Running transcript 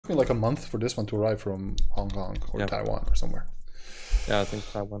me like a month for this one to arrive from Hong Kong or Taiwan or somewhere. Yeah, I think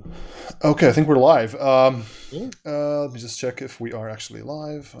Taiwan. Okay, I think we're live. Let me just check if we are actually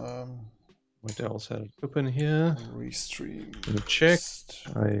live. Wait, I also had it open here. Restream. Let me check.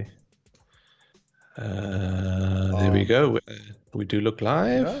 There we go. We do look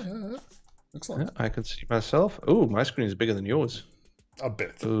live. Yeah. Excellent. Yeah, I can see myself. Oh, my screen is bigger than yours. A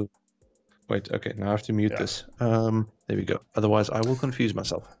bit. Ooh. Wait, okay, now I have to mute this. There we go. Otherwise, I will confuse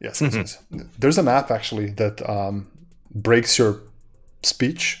myself. Yes. There's an app actually that breaks your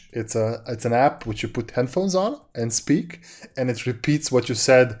speech. It's an app which you put headphones on and speak, and it repeats what you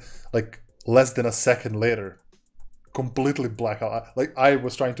said like less than a second later. Completely black out. Like I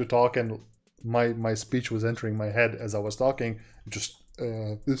was trying to talk and my speech was entering my head as I was talking. Just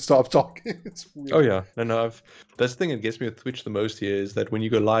stop talking. It's weird. Oh yeah, no. That's the thing that gets me with Twitch the most here is that when you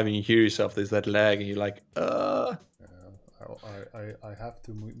go live and you hear yourself, there's that lag, and you're like, I have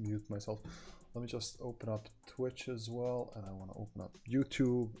to mute myself. Let me just open up Twitch as well, and I want to open up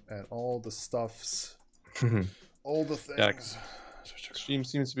YouTube and all the stuffs, all the things. Yeah. Stream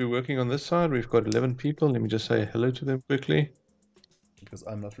seems to be working on this side. We've got 11 people. Let me just say hello to them quickly. Because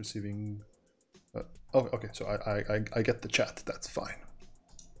I'm not receiving. Okay. So I get the chat. That's fine.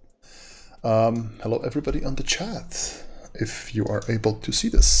 Hello everybody on the chat. If you are able to see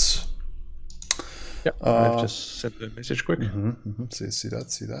this. Yeah, I've just sent the message quick. See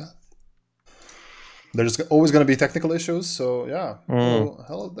that. There's always going to be technical issues, so yeah.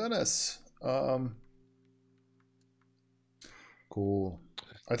 Hello Dennis. Cool.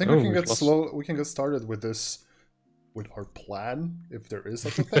 I think we can get We can get started with this, with our plan, if there is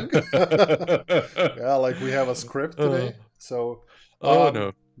such a thing. Yeah, like we have a script today. So.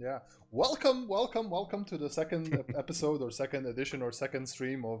 No. Yeah. Welcome to the second episode or second edition or second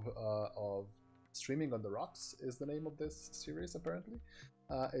stream of Streaming on the Rocks is the name of this series, apparently.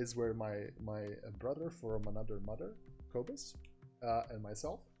 Is where my brother from another mother, Cobus, and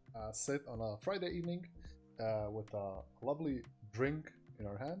myself sit on a Friday evening with a lovely drink in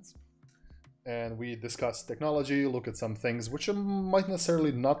our hands, and we discuss technology, look at some things which might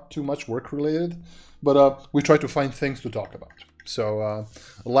necessarily not too much work related, but we try to find things to talk about. So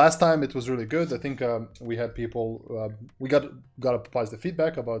last time it was really good. I think we had people, we got a positive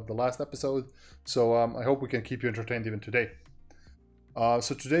feedback about the last episode. So I hope we can keep you entertained even today.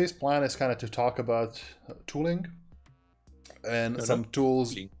 So today's plan is kind of to talk about tooling and some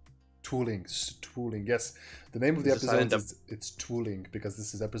tools. Tooling. Yes, the name of the episode it's Tooling, because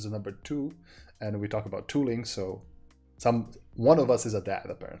this is episode number 2, and we talk about tooling. So one of us is a dad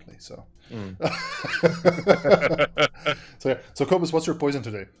apparently. So. So Cobus, what's your poison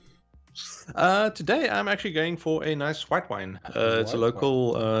today? Today I'm actually going for a nice white wine. It's a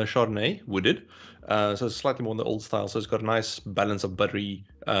local Chardonnay, wooded. So it's slightly more in the old style. So it's got a nice balance of buttery,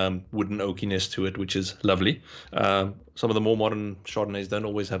 wooden oakiness to it, which is lovely. Some of the more modern Chardonnays don't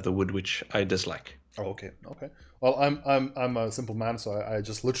always have the wood, which I dislike. Oh, okay. Well, I'm a simple man, so I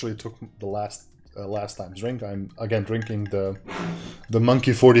just literally took the last time's drink. I'm again drinking the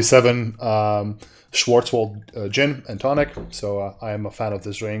Monkey 47 Schwarzwald gin and tonic. So I am a fan of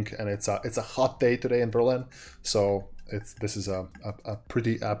this drink, and it's a hot day today in Berlin. So this is a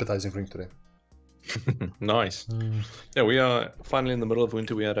pretty appetizing drink today. Nice. Yeah, we are finally in the middle of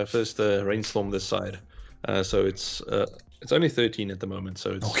winter. We had our first rainstorm this side, so it's only 13 at the moment.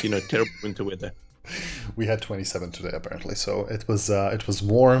 So it's terrible winter weather. We had 27 today apparently, so it was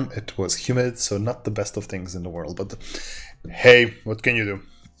warm, it was humid, so not the best of things in the world, but hey, what can you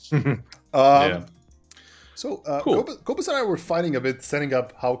do? Yeah. So cool. Cobus and I were fighting a bit, setting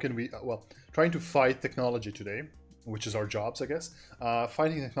up how can we trying to fight technology today, which is our jobs, I guess.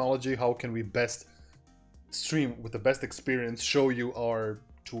 Fighting technology, how can we best stream with the best experience, show you our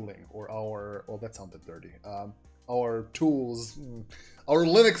tooling or that sounded dirty. Our tools, our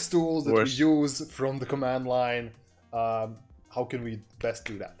Linux tools that we use from the command line. How can we best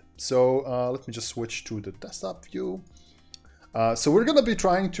do that? So let me just switch to the desktop view. So we're going to be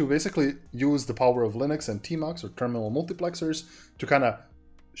trying to basically use the power of Linux and tmux or terminal multiplexers to kind of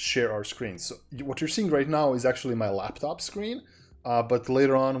share our screens. So what you're seeing right now is actually my laptop screen, but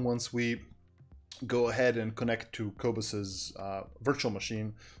later on, once we go ahead and connect to Cobus's virtual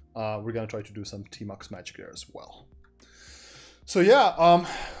machine, we're going to try to do some tmux magic there as well. So yeah,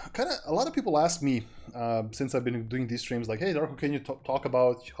 a lot of people ask me since I've been doing these streams, like, hey Darko, can you talk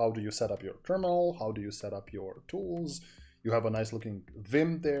about how do you set up your terminal? How do you set up your tools? You have a nice looking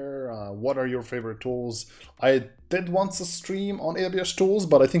Vim there. What are your favorite tools? I did once a stream on AWS tools,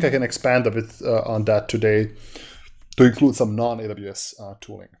 but I think I can expand a bit on that today to include some non-AWS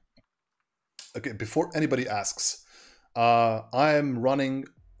tooling. Okay, before anybody asks, I'm running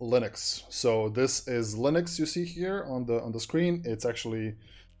Linux. So this is Linux you see here on the screen. It's actually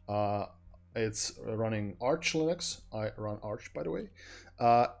it's running Arch Linux. I run Arch, by the way,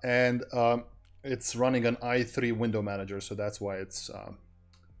 and it's running an i3 window manager. So that's why it's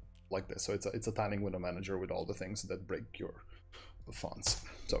like this. So it's a tiling window manager with all the things that break your fonts.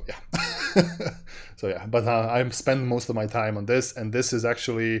 So yeah, so yeah. But I spend most of my time on this, and this is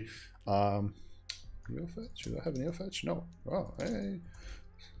actually NeoFetch. Do I have NeoFetch? No. Oh, hey.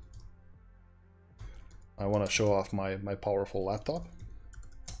 I want to show off my powerful laptop.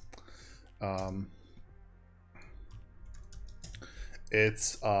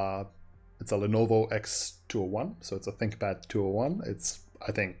 It's a Lenovo X201, so it's a ThinkPad 201. It's,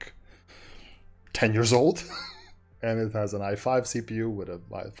 I think, 10 years old, and it has an i5 CPU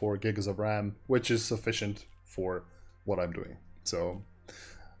with 4 gigs of RAM, which is sufficient for what I'm doing. So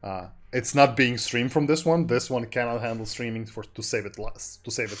it's not being streamed from this one. This one cannot handle streaming to save its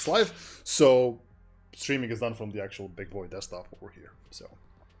life. So streaming is done from the actual big boy desktop over here. So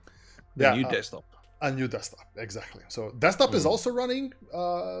the new desktop. A new desktop, exactly. So desktop is also running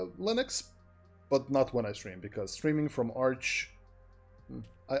Linux, but not when I stream, because streaming from Arch,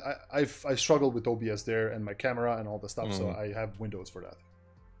 I struggle with OBS there and my camera and all the stuff, so I have Windows for that.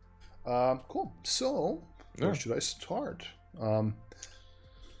 Cool. So where should I start?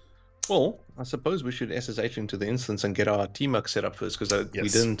 Well, I suppose we should SSH into the instance and get our tmux set up first, because we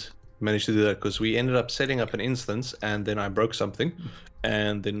didn't manage to do that, because we ended up setting up an instance and then I broke something,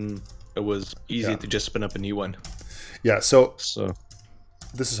 and then it was easy to just spin up a new one. Yeah, so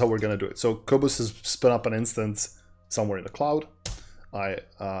this is how we're going to do it. So Cobus has spun up an instance somewhere in the cloud. I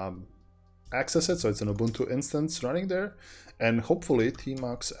access it, so it's an Ubuntu instance running there, and hopefully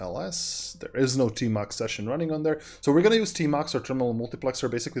tmux ls. There is no tmux session running on there. So we're going to use tmux or terminal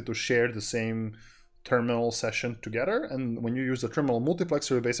multiplexer basically to share the same terminal session together. And when you use the terminal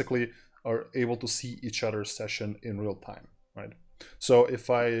multiplexer, you basically are able to see each other's session in real time, right? So if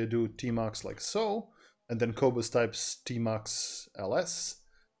I do tmux like so, and then Cobus types tmux ls,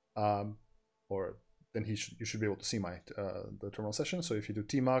 or then you should be able to see the terminal session. So if you do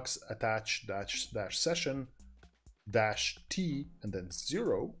tmux attach dash session dash t and then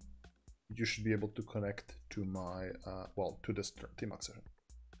 0, you should be able to connect to my to this tmux session.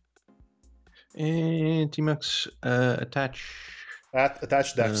 And tmux attach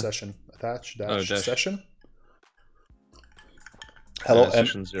dash session session. Hello,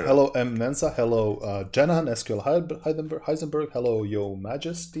 hello M Mensa. Hello, Jenna SQL Heisenberg. Hello, Yo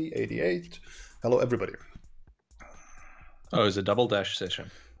Majesty 88. Hello, everybody. Oh, is it double dash session?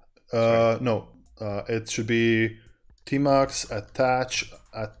 No, it should be tmux attach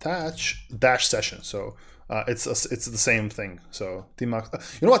dash session. So it's the same thing. So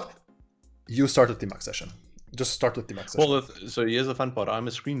tmux. You know what? You start a tmux session. Just start with tmux session. Well, so here's the fun part. I'm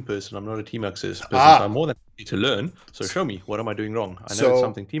a screen person. I'm not a tmux person. So I'm more than happy to learn. So show me, what am I doing wrong? I know it's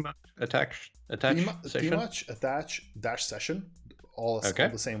something tmux attach session. Tmux attach dash session. All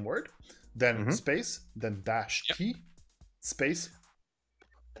the same word. Then space. Then dash t space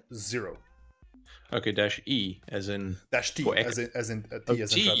 0. Okay, dash e as in dash t as in t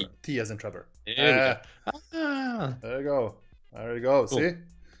as in Trevor. T as in Trevor. There you go. There you go. Cool. See.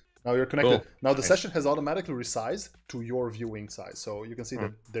 Now you're connected. Cool. Now the session has automatically resized to your viewing size. So you can see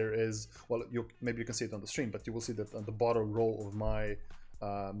that there is, maybe you can see it on the stream, but you will see that on the bottom row of my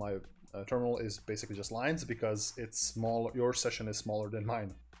terminal is basically just lines, because it's small. Your session is smaller than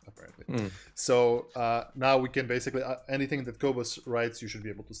mine, apparently. So now we can basically, anything that Cobus writes, you should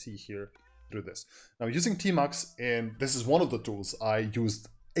be able to see here through this. Now using tmux, and this is one of the tools I used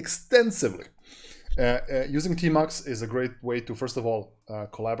extensively. Using tmux is a great way to, first of all,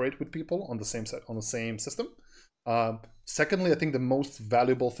 collaborate with people on the same system. Secondly, I think the most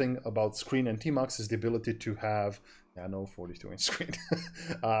valuable thing about screen and tmux is the ability to have 42-inch screen.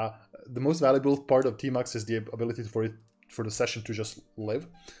 The most valuable part of tmux is the ability for the session to just live.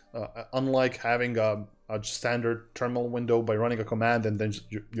 Unlike having a standard terminal window by running a command and then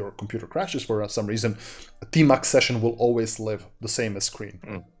your computer crashes for some reason, a tmux session will always live the same as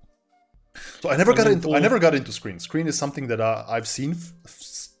screen. So I never got into screen. Screen is something that I've seen.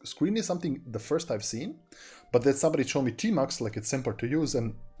 Screen is something the first I've seen, but then somebody showed me tmux, like it's simpler to use,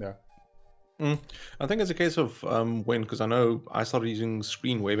 and I think it's a case of because I know I started using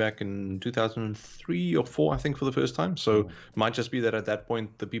screen way back in 2003 or 4, I think, for the first time. So it might just be that at that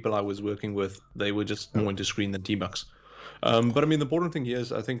point the people I was working with, they were just more into screen than tmux. But I mean, the important thing here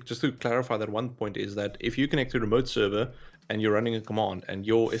is, I think, just to clarify that one point, is that if you connect to a remote server and you're running a command and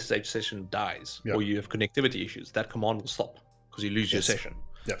your SSH session dies or you have connectivity issues, that command will stop because you lose your session.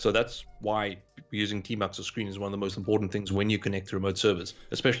 So that's why using tmux or screen is one of the most important things when you connect to remote servers,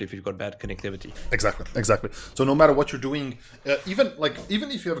 especially if you've got bad connectivity. Exactly. So no matter what you're doing, even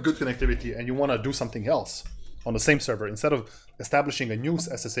if you have good connectivity and you want to do something else on the same server, instead of establishing a new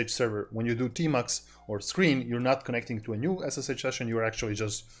SSH server, when you do tmux or screen, you're not connecting to a new SSH session. You're actually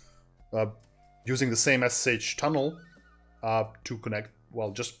just using the same SSH tunnel to connect.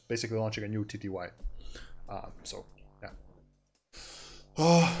 Well, just basically launching a new TTY. So yeah.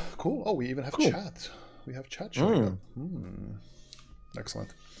 Oh, cool. Oh, we even have chat. We have chat showing up.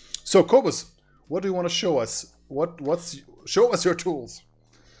 Excellent. So, Cobus, what do you want to show us? Show us your tools.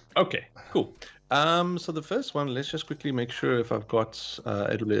 Okay, cool. So the first one, let's just quickly make sure if I've got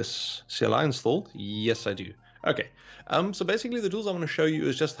AWS CLI installed. Yes, I do. Okay. So basically the tools I want to show you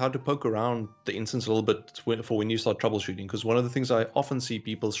is just how to poke around the instance a little bit for when you start troubleshooting. Because one of the things I often see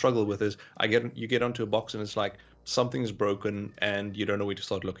people struggle with is you get onto a box and it's like something's broken and you don't know where to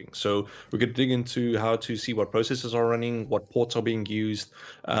start looking. So we're going to dig into how to see what processes are running, what ports are being used.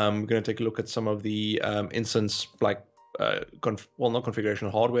 We're going to take a look at some of the instance like not configuration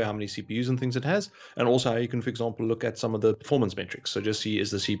hardware, how many CPUs and things it has, and also how you can, for example, look at some of the performance metrics. So just see, is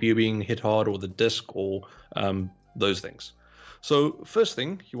the CPU being hit hard or the disk or those things. So first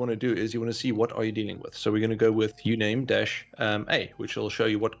thing you want to do is you want to see what are you dealing with. So we're going to go with uname-a, which will show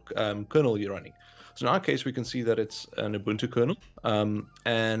you what kernel you're running. So in our case, we can see that it's an Ubuntu kernel,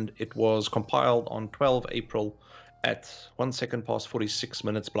 and it was compiled on 12 April at 1 second past 46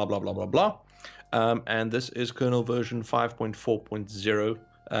 minutes, blah, blah, blah, blah, blah. And this is kernel version 5.4.0,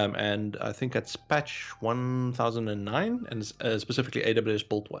 and I think it's patch 1009, and specifically AWS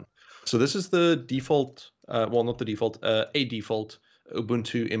built one. So this is the default, well, not the default, a default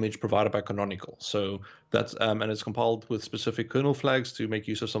Ubuntu image provided by Canonical. So that's and it's compiled with specific kernel flags to make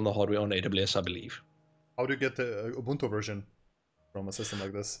use of some of the hardware on AWS, I believe. How do you get the Ubuntu version from a system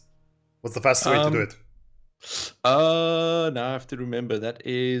like this? What's the fastest way to do it? Now I have to remember. That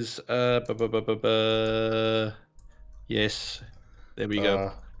is yes, there we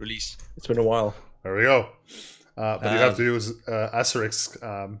go. Release. It's been a while. There we go. But you have to use asterisk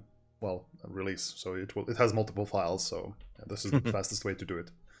release, so it has multiple files. So this is the fastest way to do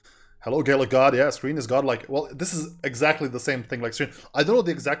it. Hello, Gaelic God. Yeah, screen is godlike. Well, this is exactly the same thing like screen. I don't know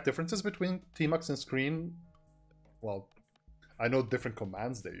the exact differences between tmux and screen. Well, I know different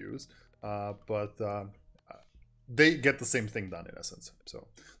commands they use, but they get the same thing done in essence. So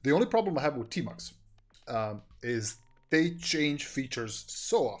the only problem I have with tmux is they change features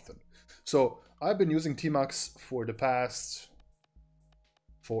so often. So I've been using tmux for the past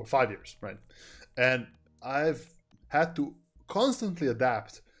 5 years, right? And I've had to constantly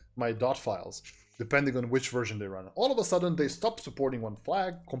adapt my dot files depending on which version they run. All of a sudden they stop supporting one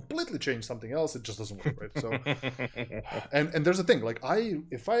flag, completely change something else. It just doesn't work, right? So and there's a thing, like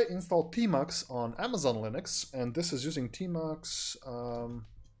if I install tmux on Amazon Linux, and this is using tmux,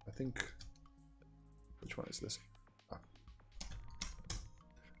 I think, which one is this?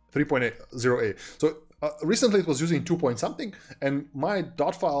 3.0a. So recently it was using 2 point something, and my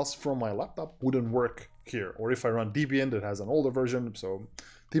dot files from my laptop wouldn't work here. Or if I run Debian, that has an older version. So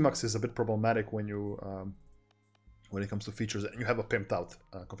tmux is a bit problematic when you when it comes to features and you have a pimped out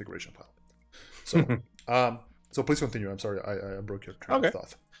configuration file. So so please continue. I'm sorry, I broke your train of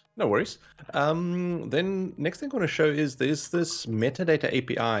thought. No worries. Then next thing I want to show is there's this metadata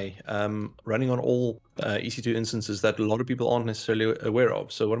API running on all EC2 instances that a lot of people aren't necessarily aware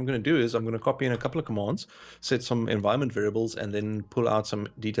of. So what I'm going to do is I'm going to copy in a couple of commands, set some environment variables, and then pull out some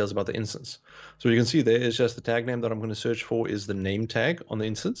details about the instance. So you can see there is just the tag name that I'm going to search for is the name tag on the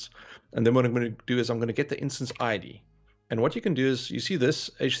instance. And then what I'm going to do is I'm going to get the instance ID. And what you can do is you see this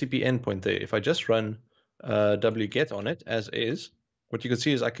HTTP endpoint there. If I just run wget on it as is, what you can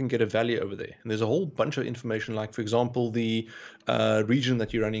see is I can get a value over there. And there's a whole bunch of information, like, for example, the region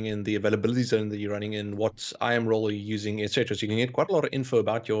that you're running in, the availability zone that you're running in, what IAM role are you using, etc. So you can get quite a lot of info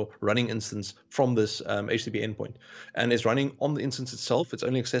about your running instance from this HTTP endpoint. And it's running on the instance itself. It's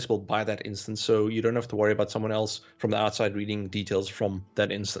only accessible by that instance. So you don't have to worry about someone else from the outside reading details from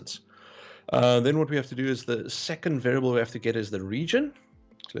that instance. Then what we have to do is the second variable we have to get is the region.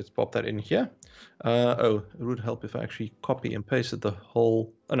 So let's pop that in here. It would help if I actually copy and pasted the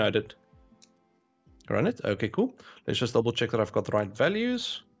whole. Oh no, I did. Run it. Okay, cool. Let's just double check that I've got the right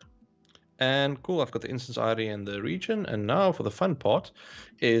values. And cool, I've got the instance ID and the region. And now for the fun part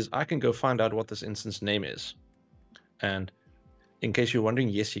is I can go find out what this instance name is. And in case you're wondering,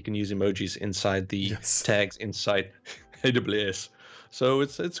 yes, you can use emojis inside the tags inside AWS. So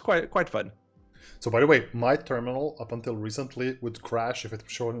it's quite fun. So by the way, my terminal up until recently would crash if it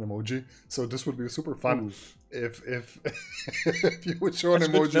showed an emoji. So this would be super fun if if you would show an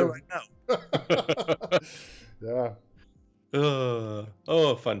emoji. Right now. Yeah.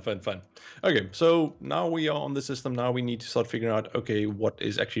 Oh, fun. Okay, so now we are on the system. Now we need to start figuring out, okay, what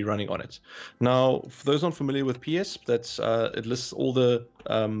is actually running on it. Now, for those not familiar with PS, that's it lists all the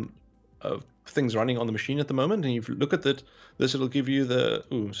things running on the machine at the moment. And if you look at it, it'll give you the,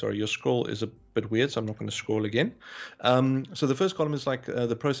 sorry, your scroll is a bit weird, so I'm not going to scroll again. So the first column is like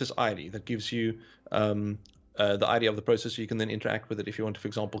the process ID that gives you the ID of the process, so you can then interact with it if you want to, for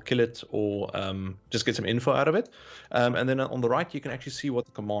example, kill it or just get some info out of it. And then on the right, you can actually see what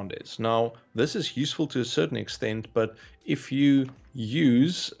the command is. Now, this is useful to a certain extent, but if you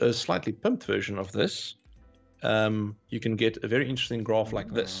use a slightly pimped version of this, you can get a very interesting graph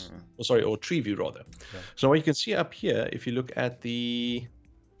like this, or tree view rather. Yeah. So what you can see up here, if you look at the.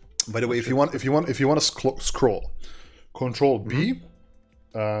 By the way, if you want to scroll, Control B,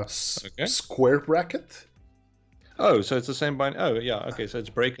 square bracket. Oh, so it's the same bind. Oh, yeah. Okay, so it's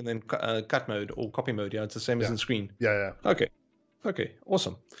break and then cut mode or copy mode. Yeah, it's the same as in screen. Yeah. Okay,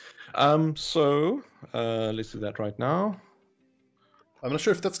 awesome. So let's do that right now. I'm not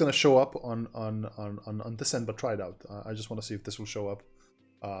sure if that's going to show up on this end, but try it out. I just want to see if this will show up.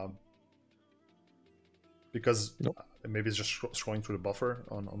 Because maybe it's just scrolling through the buffer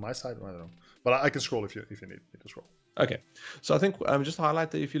on my side. I don't know. But I can scroll if you need me to scroll. Okay. So I think just to highlight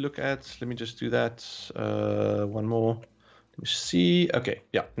that if you look at, let me just do that one more. Let me see. Okay.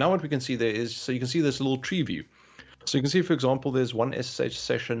 Yeah. Now what we can see there is, so you can see this little tree view. So you can see, for example, there's one SSH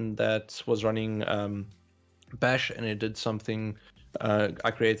session that was running bash and it did something.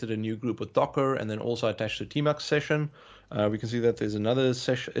 I created a new group with Docker and then also attached a tmux session. We can see that there's another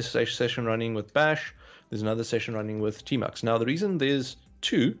SSH session running with bash. There's another session running with tmux. Now the reason there's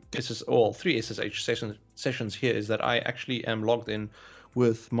three SSH sessions here is that I actually am logged in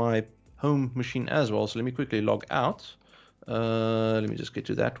with my home machine as well. So let me quickly log out. Let me just get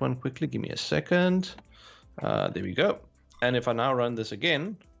to that one quickly. Give me a second. There we go. And if I now run this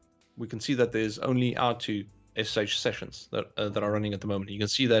again, we can see that there's only our two SSH sessions that are running at the moment. You can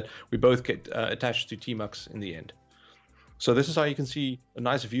see that we both get attached to tmux in the end. So this is how you can see a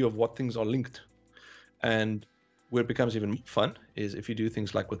nice view of what things are linked. And where it becomes even more fun is if you do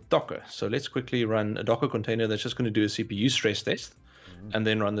things like with Docker. So let's quickly run a Docker container that's just going to do a CPU stress test and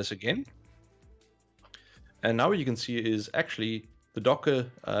then run this again. And now what you can see is actually the Docker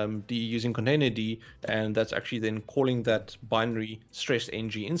D using container D, and that's actually then calling that binary stressed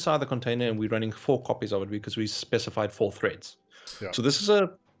ng inside the container, and we're running 4 copies of it because we specified 4 threads. Yeah. So this is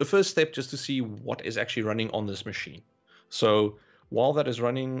the first step just to see what is actually running on this machine. So while that is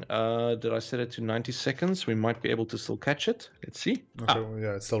running, did I set it to 90 seconds? We might be able to still catch it. Let's see. Okay,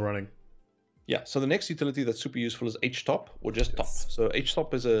 yeah, it's still running. Yeah, so the next utility that's super useful is htop or just top. So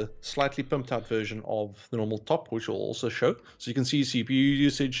htop is a slightly pumped out version of the normal top, which will also show. So you can see CPU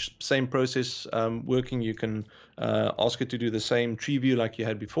usage, same process working. You can ask it to do the same tree view like you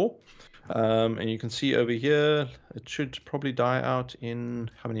had before. And you can see over here, it should probably die out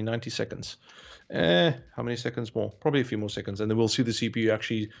in how many, 90 seconds. How many seconds more? Probably a few more seconds, and then we'll see the CPU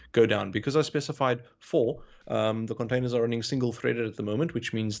actually go down. Because I specified 4, the containers are running single threaded at the moment,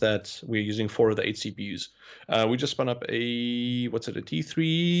 which means that we're using 4 of the 8 CPUs. We just spun up a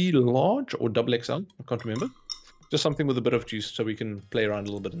T3 large or XXL, I can't remember. Just something with a bit of juice so we can play around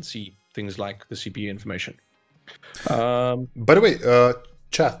a little bit and see things like the CPU information. By the way,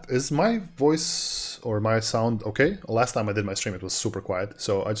 chat, is my voice or my sound okay? Last time I did my stream, it was super quiet.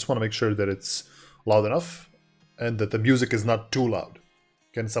 So I just want to make sure that it's loud enough and that the music is not too loud.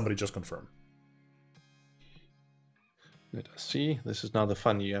 Can somebody just confirm? Let us see. This is now the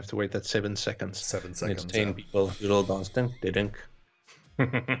fun. You have to wait that 7 seconds. 7 seconds. Entertain people. Little dance. Dink.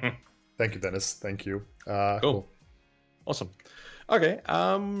 Thank you, Dennis. Thank you. Cool. Awesome. Okay.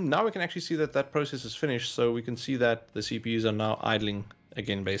 Now we can actually see that that process is finished. So we can see that the CPUs are now idling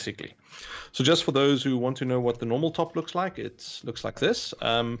again, basically. So just for those who want to know what the normal top looks like, it looks like this.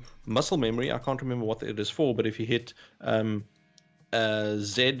 Muscle memory, I can't remember what it is for, but if you hit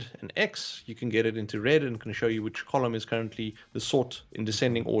Z and X, you can get it into red and can show you which column is currently the sort in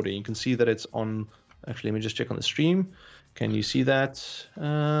descending order. You can see that it's on, actually, let me just check on the stream. Can you see that?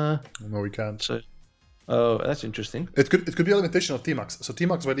 No, we can't. So, oh, that's interesting. It could be a limitation of tmux. So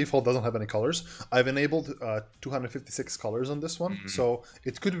tmux by default doesn't have any colors. I've enabled 256 colors on this one. So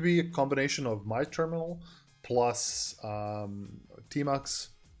it could be a combination of my terminal plus tmux.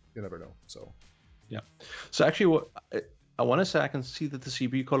 You never know. So yeah. So actually, what I want to say I can see that the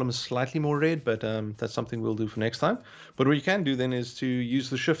CPU column is slightly more red, but that's something we'll do for next time. But what you can do then is to use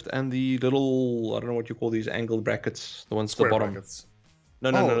the shift and the little, I don't know what you call these angled brackets, the ones at the bottom. Brackets.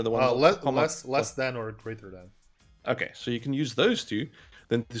 No, the ones less than or greater than. Okay, so you can use those two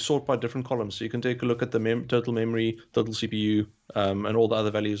then to sort by different columns. So you can take a look at the total memory, total CPU, and all the other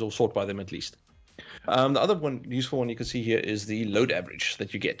values, or sort by them at least. The other one, useful one you can see here is the load average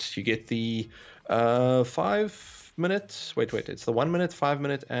that you get. You get the 5 minutes, wait, it's the 1 minute, 5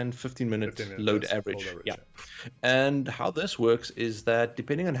 minute, and 15-minute load average. Yeah. And how this works is that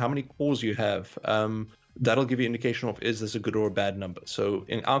depending on how many cores you have, that'll give you an indication of is this a good or a bad number. So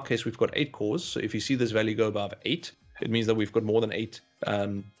in our case, we've got 8 cores. So if you see this value go above 8, it means that we've got more than 8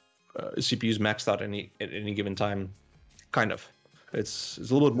 CPUs maxed out at any given time, kind of. It's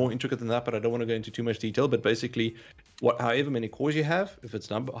a little bit more intricate than that, but I don't want to go into too much detail. But basically, however many cores you have, if it's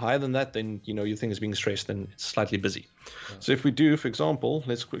higher than that, then your thing is being stressed and it's slightly busy. Yeah. So if we do, for example,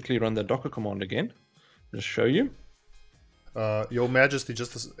 let's quickly run the Docker command again. Just show you. Your Majesty,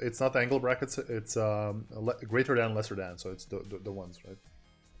 it's not angle brackets. It's greater than, lesser than. So it's the ones, right?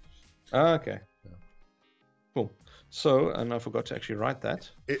 Okay. Yeah. Cool. So, and I forgot to actually write that.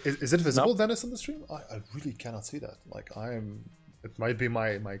 Is it visible, Dennis, on the stream? I really cannot see that. It might be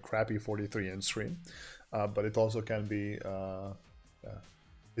my crappy 43-inch screen, but it also can be.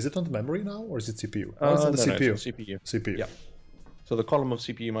 Is it on the memory now, or is it CPU? It's on the CPU. It's on CPU. Yeah. So the column of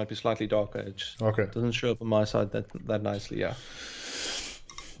CPU might be slightly darker. It just doesn't show up on my side that nicely. Yeah.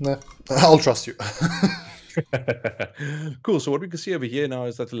 Nah, I'll trust you. Cool. So what we can see over here now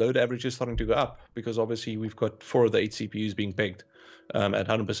is that the load average is starting to go up because obviously we've got 4 of the 8 CPUs being pegged at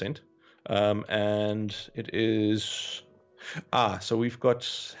 100%, and it is. So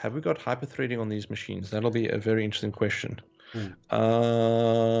have we got hyperthreading on these machines? That'll be a very interesting question. Proc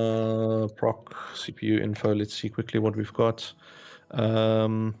CPU info. Let's see quickly what we've got.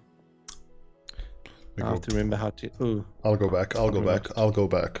 I have to remember how to. I'll go back.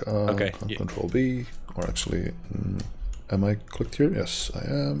 Okay. Control B, or actually, am I clicked here? Yes, I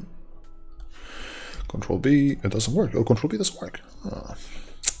am. Control B. It doesn't work. Oh, Control B doesn't work.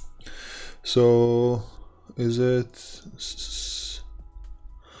 So, is it? So,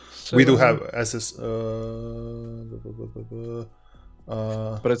 we do have SS. But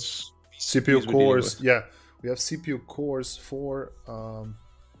it's CPU cores. Yeah, we have CPU cores for.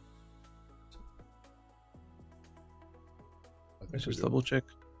 Let's just double check.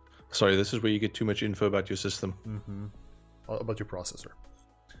 Sorry, this is where you get too much info about your system. About your processor.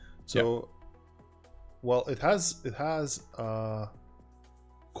 So, well, it has 4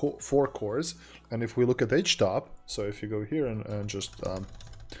 cores, and if we look at HTOP, so if you go here and just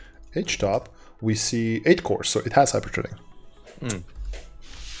HTOP, we see 8 cores, so it has hyperthreading.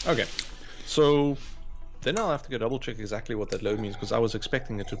 Okay, so then I'll have to go double check exactly what that load means, because I was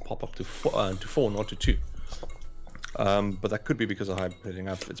expecting it to pop up to 4, not to 2. But that could be because of hyperthreading.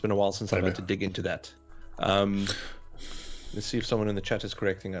 It's been a while since I've had to dig into that. Let's see if someone in the chat is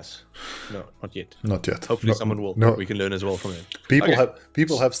correcting us. No, not yet. Not yet. Hopefully someone will. No. We can learn as well from it. People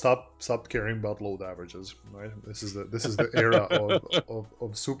have stopped caring about load averages, right? This is the era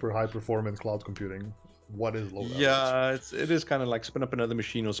of super high performance cloud computing. What is load average? Yeah, it is kind of like spin up another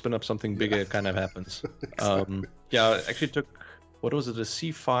machine or spin up something bigger. It kind of happens. Exactly. I actually took, what was it, a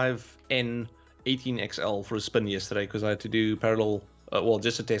C5N18XL for a spin yesterday because I had to do parallel.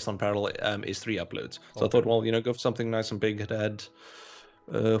 Just a test on parallel S3 uploads. So I thought, go for something nice and big. It had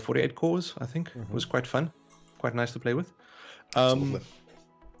 48 cores, I think. It was quite fun, quite nice to play with. Okay,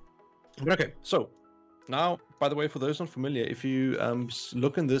 so now, by the way, for those not familiar, if you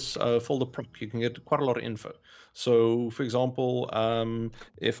look in this folder proc, you can get quite a lot of info. So, for example,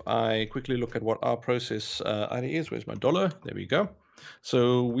 if I quickly look at what our process ID is, where's my dollar? There we go.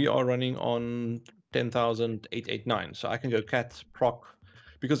 So we are running on 10,889. So I can go cat proc,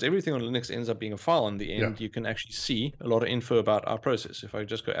 because everything on Linux ends up being a file in the end. You can actually see a lot of info about our process. If I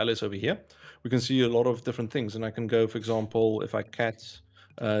just go ls over here, we can see a lot of different things. And I can go, for example, if I cat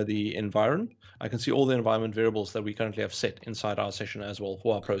the environment, I can see all the environment variables that we currently have set inside our session as well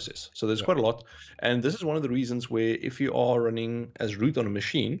for our process. So there's quite a lot. And this is one of the reasons where if you are running as root on a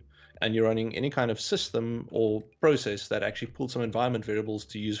machine, and you're running any kind of system or process that actually pulls some environment variables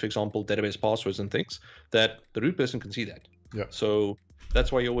to use, for example, database passwords and things, that the root person can see that. So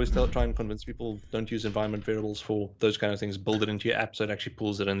that's why you always try and convince people don't use environment variables for those kind of things. Build it into your app so it actually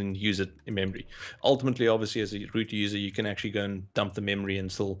pulls it and then use it in memory. Ultimately, obviously, as a root user, you can actually go and dump the memory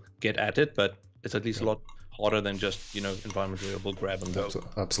and still get at it, but it's at least a lot harder than just, environment variable grab and go.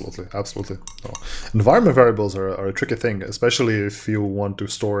 Absolutely. No. Environment variables are a tricky thing, especially if you want to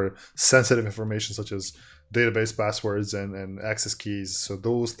store sensitive information such as database passwords and access keys. So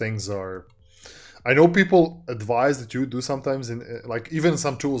those things are... I know people advise that you do sometimes, in like even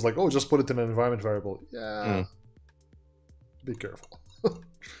some tools, like, oh, just put it in an environment variable. Yeah, be careful.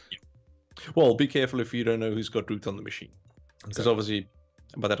 Well, be careful if you don't know who's got root on the machine, because obviously,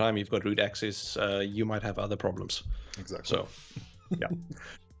 by the time you've got root access, you might have other problems. Exactly. So, yeah.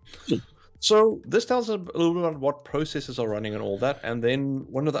 So this tells us a little bit about what processes are running and all that. And then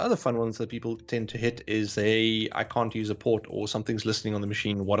one of the other fun ones that people tend to hit is I can't use a port or something's listening on the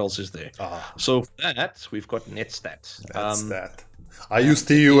machine. What else is there? So for that, we've got netstat. Netstat. I use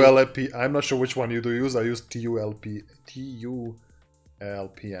TULP. I'm not sure which one you do use. I use TULPN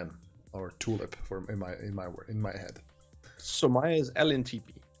or tulip for in my head. So mine is LNTP.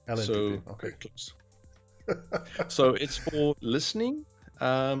 LNTP. Okay. Very close. So it's for listening.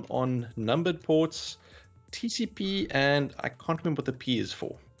 On numbered ports, TCP, and I can't remember what the P is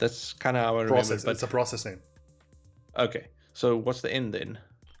for. That's kind of how I remember it. But it's a process name. Okay, so what's the N then?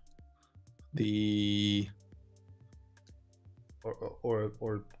 The or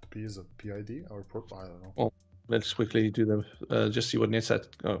the P is a PID or port. I don't know. Well, let's quickly do the just see what netstat.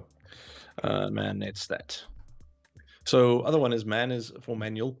 Man netstat. So other one is man is for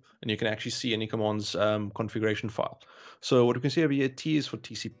manual, and you can actually see any command's configuration file. So what we can see over here, T is for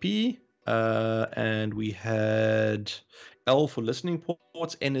TCP, and we had L for listening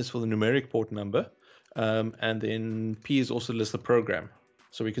ports, N is for the numeric port number, and then P is also to list the program.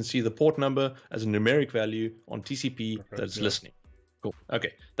 So we can see the port number as a numeric value on TCP that's listening. Cool.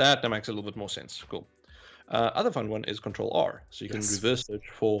 Okay, that makes a little bit more sense. Cool. Other fun one is Control R. So you can reverse search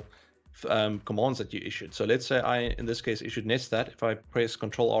for commands that you issued. So let's say I, in this case, issued netstat. If I press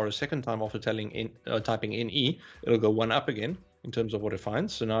Control R a second time after typing NE, it'll go one up again in terms of what it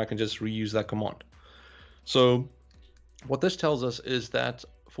finds. So now I can just reuse that command. So what this tells us is that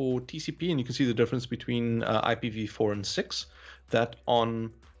for TCP, and you can see the difference between IPv4 and 6, that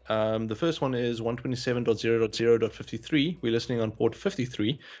on the first one is 127.0.0.53. We're listening on port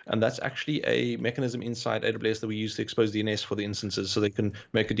 53, and that's actually a mechanism inside AWS that we use to expose DNS for the instances, so they can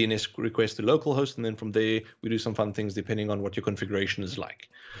make a DNS request to localhost, and then from there we do some fun things depending on what your configuration is like.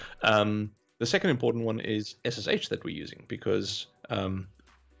 The second important one is SSH that we're using, because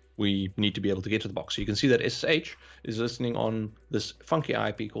we need to be able to get to the box. So you can see that SSH is listening on this funky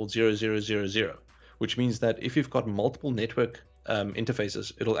IP called 0000, which means that if you've got multiple network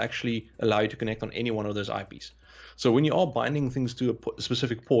interfaces, it'll actually allow you to connect on any one of those IPs. So when you are binding things to a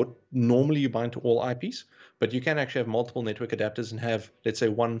specific port, normally you bind to all IPs, but you can actually have multiple network adapters and have, let's say,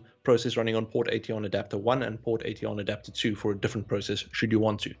 one process running on port 80 on adapter 1 and port 80 on adapter 2 for a different process, should you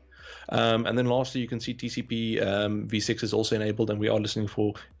want to. And then lastly, you can see TCP v6 is also enabled, and we are listening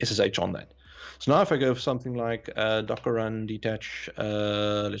for SSH on that. So now if I go for something like docker run detach,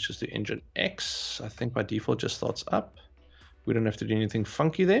 let's just do nginx. I think by default just starts up. We don't have to do anything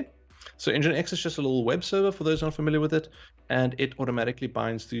funky there. So nginx is just a little web server for those not familiar with it, and it automatically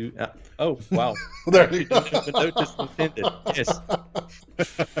binds to. Oh wow! There you go. Notice intended. Yes.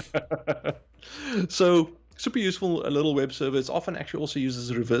 So super useful, a little web server. It's often actually also used as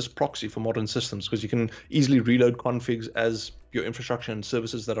a reverse proxy for modern systems, because you can easily reload configs as your infrastructure and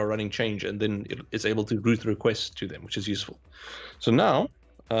services that are running change, and then it's able to route requests to them, which is useful. So now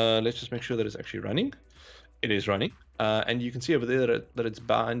let's just make sure that it's actually running. It is running. And you can see over there that it's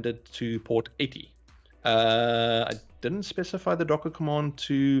binded to port 80. I didn't specify the Docker command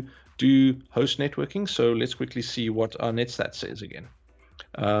to do host networking, so let's quickly see what our netstat says again.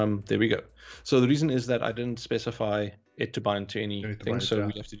 There we go. So the reason is that I didn't specify it to bind to anything, so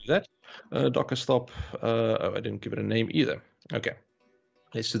we have to do that. Docker stop. Oh, I didn't give it a name either. Okay,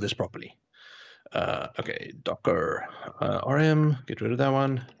 let's do this properly. Okay, Docker rm, get rid of that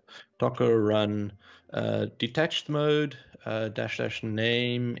one. Docker run detached mode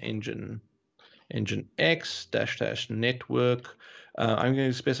 --name nginx --network. I'm going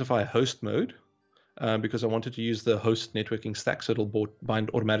to specify host mode because I wanted to use the host networking stack, so it'll bind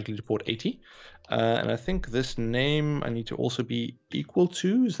automatically to port 80. And I think this name I need to also be equal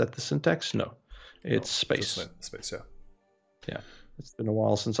to. Is that the syntax? No, it's space. Space, yeah. Yeah, it's been a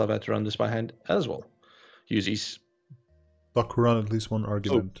while since I've had to run this by hand as well. Use these. Docker run at least one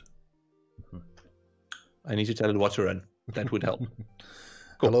argument. Oh. I need to tell it what to run. That would help.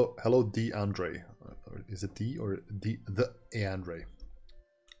 Cool. Hello, D Andre. Is it D or D the Andre?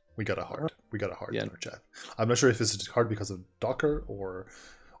 We got a heart. We got a heart in our chat. I'm not sure if it's hard because of Docker or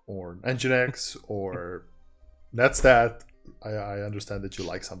Nginx or netstat. I understand that you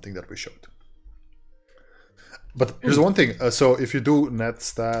like something that we showed. But here's one thing. So if you do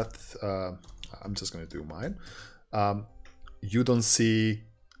netstat, I'm just going to do mine. You don't see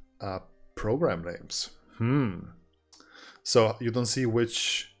program names. So you don't see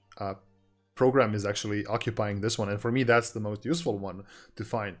which program is actually occupying this one. And for me, that's the most useful one to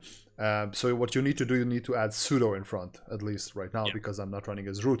find. So what you need to do, you need to add sudo in front, at least right now, because I'm not running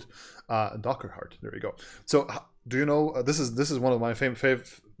as root. Docker heart, there we go. So do you know, this is one of my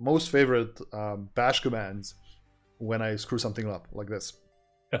most favorite bash commands when I screw something up like this.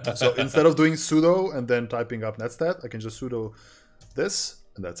 So instead of doing sudo and then typing up netstat, I can just sudo this,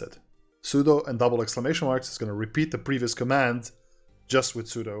 and that's it. Sudo and double exclamation marks is going to repeat the previous command just with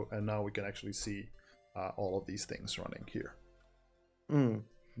sudo, and now we can actually see all of these things running here.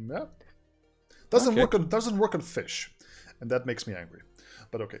 Yeah, doesn't work on fish, and that makes me angry.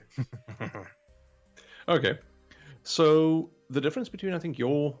 But okay. Okay, so the difference between, I think,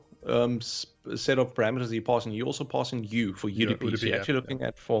 your set of parameters that you pass, and you also pass in U for UDP. UDP, so you're actually looking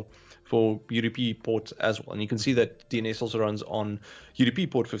at for UDP ports as well, and you can see that DNS also runs on UDP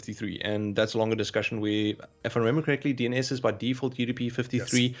port 53, and that's a longer discussion where, if I remember correctly, DNS is by default UDP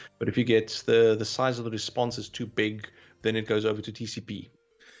 53, but if you get the size of the response is too big, then it goes over to TCP.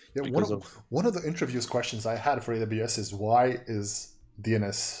 Yeah, one of the interviews questions I had for AWS is, why is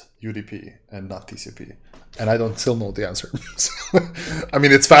DNS UDP and not TCP? And I don't still know the answer. I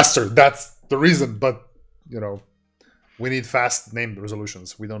mean, it's faster. That's the reason. But, you know, we need fast name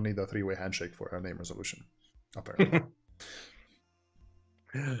resolutions. We don't need a three-way handshake for our name resolution, apparently.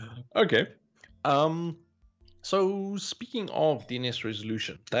 Okay. So speaking of DNS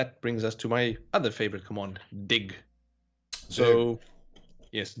resolution, that brings us to my other favorite command, dig. So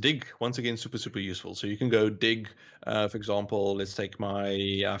yes, dig, once again, super, super useful. So you can go dig, for example, let's take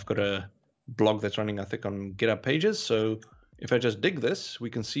I've got a blog that's running, I think, on GitHub pages. So if I just dig this, we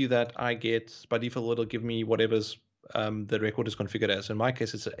can see that I get, by default, it'll give me whatever's the record is configured as. In my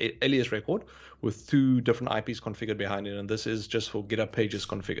case, it's an alias record with 2 different IPs configured behind it. And this is just for GitHub pages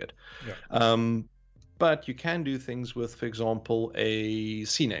configured. Yeah. But you can do things with, for example, a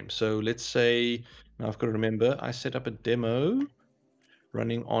CNAME. So let's say, now I've got to remember, I set up a demo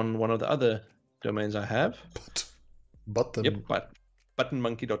running on one of the other domains I have.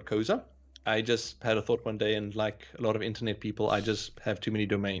 Buttonmonkey.coza. I just had a thought one day, and like a lot of internet people, I just have too many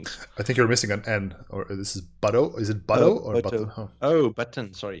domains. I think you're missing an N, or this is Butto. Is it Butto or Button? Oh,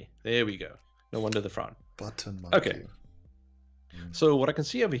 Button. Sorry. There we go. No wonder the frown. Button monkey. Okay. So what I can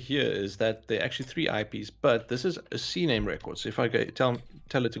see over here is that there are actually 3 IPs, but this is a CNAME record. So if I go tell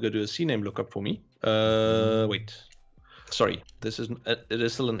it to go do a CNAME lookup for me. Wait. Sorry, it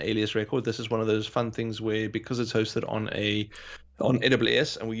is still an alias record. This is one of those fun things where, because it's hosted on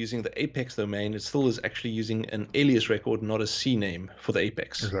AWS and we're using the Apex domain, it still is actually using an alias record, not a CNAME for the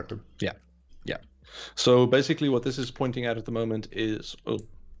Apex. Exactly. Yeah. So basically what this is pointing out at the moment is, oh,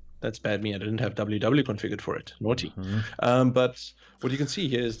 that's bad me. I didn't have WW configured for it. Naughty. But what you can see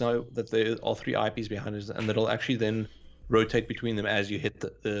here is now that there are 3 IPs behind it, and that'll actually then rotate between them as you hit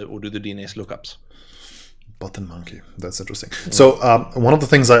or do the DNS lookups. Button monkey. That's interesting. So one of the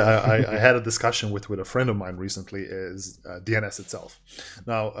things I had a discussion with a friend of mine recently is DNS itself.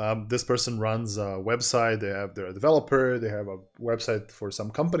 Now, this person runs a website. They're a developer. They have a website for some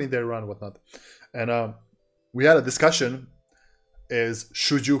company they run, whatnot. And we had a discussion: is,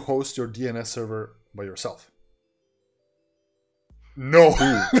 should you host your DNS server by yourself? No.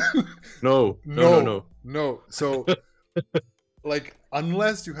 No. So, like,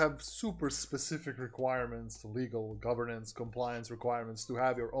 unless you have super specific requirements, legal, governance, compliance requirements to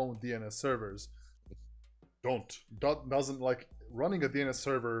have your own DNS servers, doesn't like running a DNS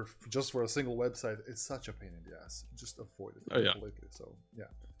server just for a single website is such a pain in the ass. Just avoid it completely. So yeah,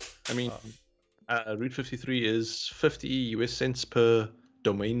 I mean, Route 53 is 50 US cents per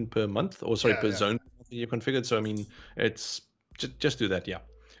domain per month, or sorry, per zone that you configured. So I mean, it's just do that. Yeah.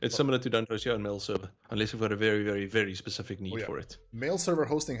 It's similar to don't host your own mail server, unless you've got a very, very, very specific need for it. Mail server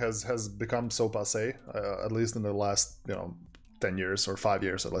hosting has become so passé, at least in the last 10 years or 5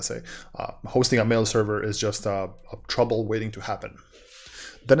 years, let's say. Hosting a mail server is just a trouble waiting to happen.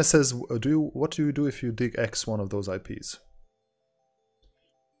 Then it says, what do you do if you dig X one of those IPs?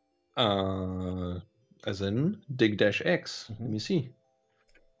 As in dig-X. Let me see.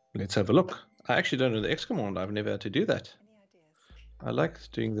 Let's have a look. I actually don't know the X command. I've never had to do that. I like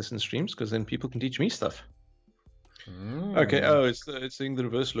doing this in streams because then people can teach me stuff. Okay. Oh, it's doing the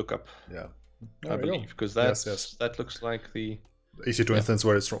reverse lookup. Yeah, I believe, because that looks like the EC2 instance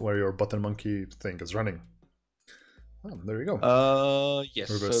where your button monkey thing is running. Oh, there you go.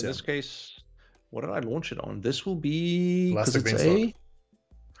 Yes. Reverse, so in this case, what did I launch it on? This will be Elastic Beanstalk.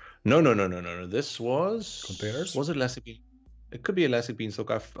 No. This was Containers? Was it Elastic Bean? It could be Elastic Beanstalk.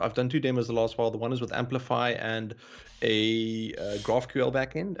 I've done 2 demos the last while. The one is with Amplify and a GraphQL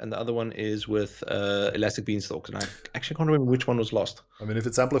backend, and the other one is with Elastic Beanstalk. And I actually can't remember which one was lost. I mean, if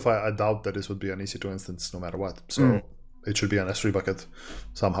it's Amplify, I doubt that this would be an EC2 instance no matter what. So it should be an S3 bucket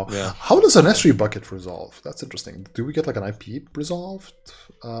somehow. Yeah. How does an S3 bucket resolve? That's interesting. Do we get like an IP resolved?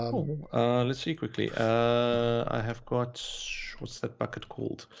 Let's see quickly. I have got, what's that bucket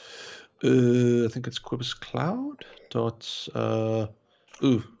called? I think it's Cobus Cloud. Let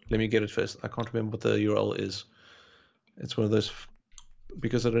me get it first. I can't remember what the URL is. It's one of those,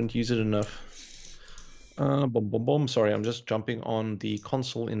 because I don't use it enough. Sorry, I'm just jumping on the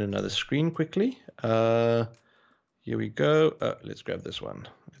console in another screen quickly. Here we go. Let's grab this one.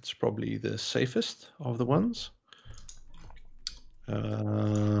 It's probably the safest of the ones.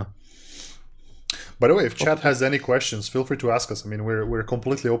 By the way, if chat has any questions, feel free to ask us. I mean, we're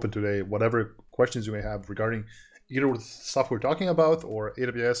completely open today. Whatever questions you may have regarding either with stuff we're talking about or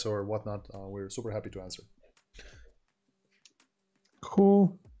AWS or whatnot, we're super happy to answer.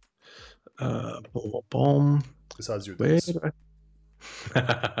 Cool. Besides you, Dennis.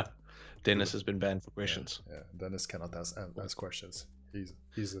 Dennis has been banned for questions. Yeah, Dennis cannot ask questions.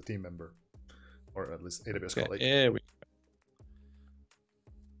 He's a team member, or at least AWS colleague.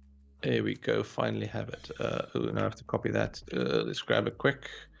 There we go. Finally have it. Now I have to copy that. Let's grab it quick.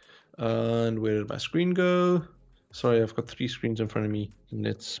 And where did my screen go? Sorry, I've got 3 screens in front of me, and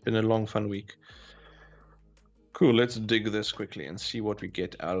it's been a long, fun week. Cool. Let's dig this quickly and see what we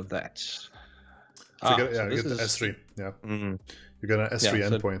get out of that. So you get the S3. Yeah. You get an S3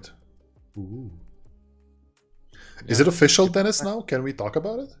 endpoint. Ooh. Is it official, Dennis, now? Can we talk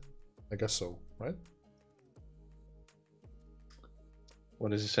about it? I guess so, right?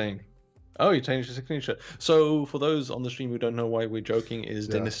 What is he saying? Oh, you changed the signature. So for those on the stream who don't know why we're joking, is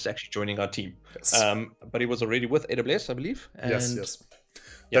Dennis is actually joining our team. Yes. But he was already with AWS, I believe. And yes.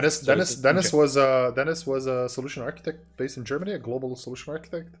 Yeah, Dennis was a solution architect based in Germany, a global solution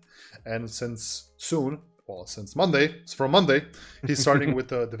architect, and since Monday, from Monday, he's starting with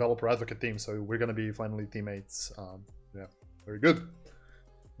the developer advocate team. So we're going to be finally teammates. Yeah, very good.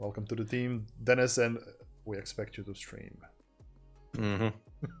 Welcome to the team, Dennis, and we expect you to stream.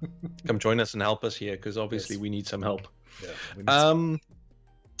 Come join us and help us here, because obviously we need some help. Yeah.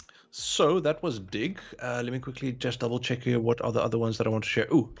 So that was Dig. Let me quickly just double check here. What are the other ones that I want to share?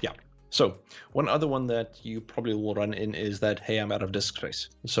 Oh, yeah. So one other one that you probably will run in is that, hey, I'm out of disk space.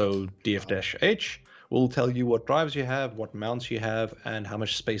 So df-h will tell you what drives you have, what mounts you have, and how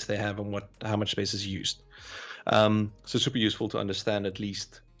much space they have, and how much space is used. So super useful to understand, at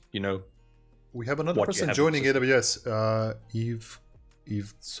least, we have another person joining AWS. Eve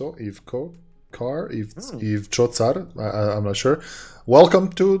Chotsar. I'm not sure. Welcome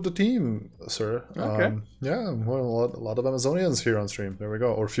to the team, sir. Okay. Well, a lot of Amazonians here on stream. There we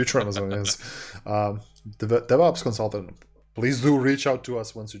go, or future Amazonians. DevOps consultant. Please do reach out to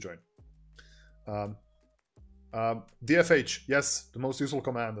us once you join. DFH, yes, the most useful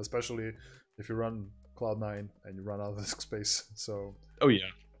command, especially if you run Cloud9 and you run out of disk space. So. Oh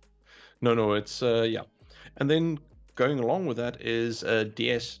yeah. No, it's yeah. And then going along with that is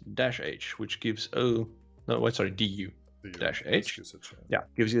ds-h, which gives du-h. Yeah,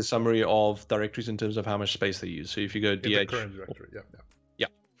 gives you a summary of directories in terms of how much space they use. So if you go dh, the current directory, yeah.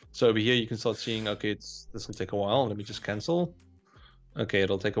 So over here you can start seeing, okay, this will take a while. Let me just cancel. Okay,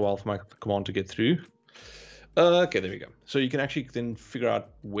 it'll take a while for my command to get through. Okay, there we go. So you can actually then figure out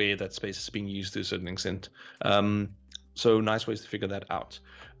where that space is being used to a certain extent. So nice ways to figure that out.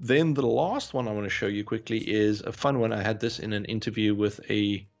 Then the last one I want to show you quickly is a fun one. I had this in an interview with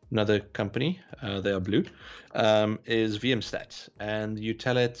another company. They are blue. Is VMstat. And you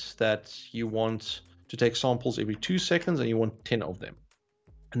tell it that you want to take samples every 2 seconds and you want 10 of them.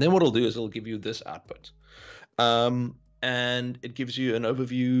 And then what it'll do is it'll give you this output. And it gives you an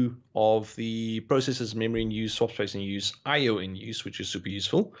overview of the processes, memory in use, swap space in use, I/O in use, which is super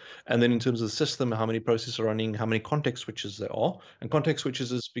useful. And then in terms of the system, how many processes are running, how many context switches there are. And context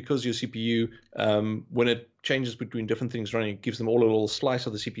switches is because your CPU, when it changes between different things running, it gives them all a little slice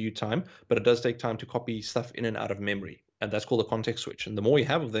of the CPU time, but it does take time to copy stuff in and out of memory. And that's called a context switch. And the more you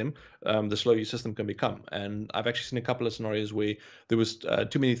have of them, the slower your system can become. And I've actually seen a couple of scenarios where there was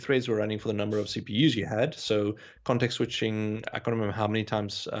too many threads were running for the number of CPUs you had. So context switching, I can't remember how many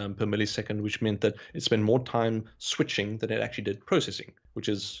times per millisecond, which meant that it spent more time switching than it actually did processing, which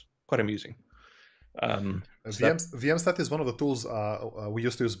is quite amusing. VMstat is one of the tools we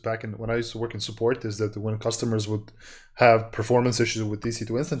used to use back when I used to work in support. Is that when customers would have performance issues with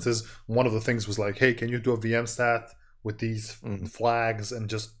EC2 instances, one of the things was like, hey, can you do a VMstat with these flags, and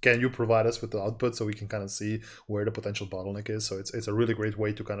just can you provide us with the output so we can kind of see where the potential bottleneck is. So it's a really great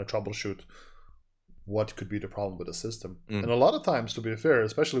way to kind of troubleshoot what could be the problem with the system. And a lot of times, to be fair,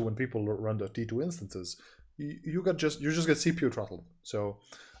 especially when people run the T2 instances, you just get CPU throttled.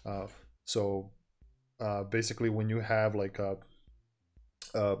 So basically, when you have like a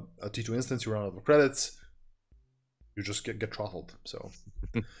T2 instance, you run out of credits, you just get throttled. So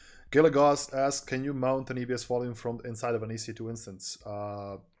Gilligos asks, can you mount an EBS volume from inside of an EC2 instance?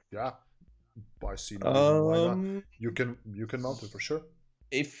 Yeah, I see no reason why not. You can mount it for sure.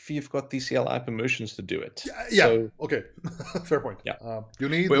 If you've got the CLI permissions to do it. Yeah. So, okay. Fair point. Yeah. You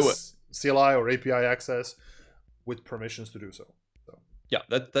need this CLI or API access with permissions to do so. Yeah,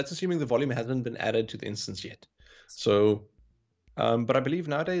 that's assuming the volume hasn't been added to the instance yet. So, but I believe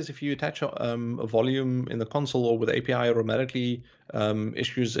nowadays, if you attach a volume in the console or with API, it automatically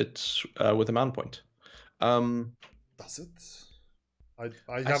issues it with a mount point. Does it?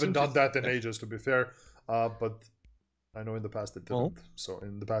 I haven't done that in ages, to be fair, but I know in the past it didn't. Well, so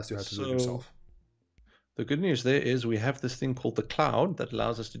in the past you had to do it yourself. The good news there is we have this thing called the cloud that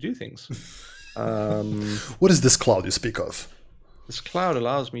allows us to do things. What is this cloud you speak of? This cloud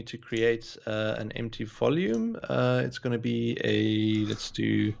allows me to create an empty volume. It's going to be let's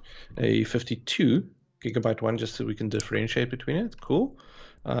do a 52 gigabyte one, just so we can differentiate between it. Cool.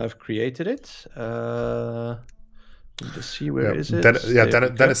 I've created it. Let's see, where is it?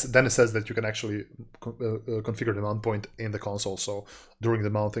 Then it says that you can actually configure the mount point in the console. So during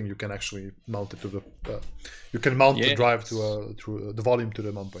the mounting, you can actually mount it to the. You can mount the drive to the volume to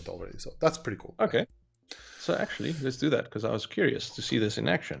the mount point already. So that's pretty cool. Okay. So actually, let's do that, because I was curious to see this in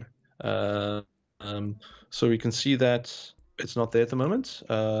action. So we can see that it's not there at the moment.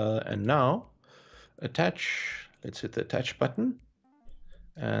 And now, attach. Let's hit the attach button,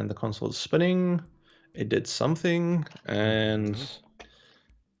 and the console is spinning. It did something, and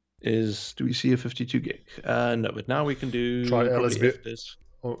do we see a 52 gig? No, but now we can do try LSB.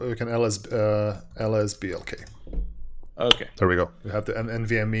 We can LSBLK. Okay. There we go. We have the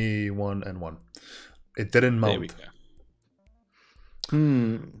NVMe 1 and 1. It didn't mount. There we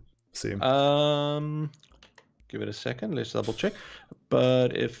go. See. Give it a second. Let's double check.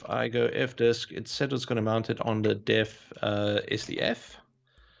 But if I go fdisk, it said it's going to mount it on the def SDF.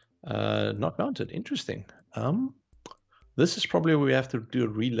 Not mounted. Interesting. This is probably where we have to do a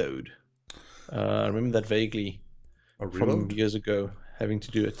reload. I remember that vaguely from years ago, having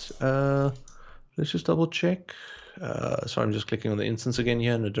to do it. Let's just double check. Sorry, I'm just clicking on the instance again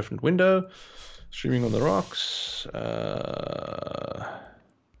here in a different window. Streaming on the rocks.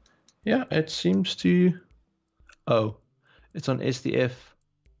 Yeah, it seems to. Oh, it's on SDF.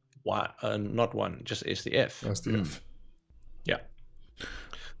 Why? Not one, just SDF. SDF. Yeah.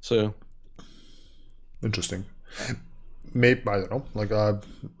 So interesting. Maybe, I don't know. Like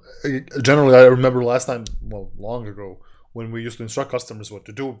generally, I remember last time, long ago, when we used to instruct customers what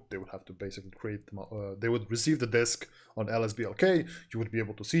to do, they would have to basically create. They would receive the disk on LSBLK. You would be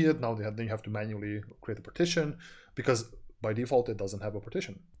able to see it. Now then you have to manually create a partition, because by default it doesn't have a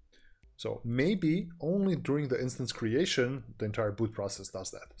partition. So maybe only during the instance creation, the entire boot process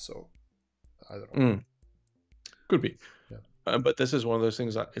does that. So I don't know. Could be. Yeah. But this is one of those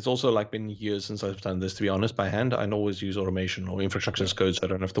things that it's also like been years since I've done this, to be honest, by hand. I always use automation or infrastructure as code, so I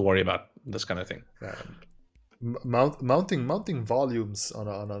don't have to worry about this kind of thing. Yeah. Mounting volumes on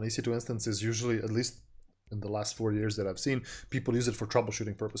an EC2 instance is usually, at least in the last 4 years that I've seen, people use it for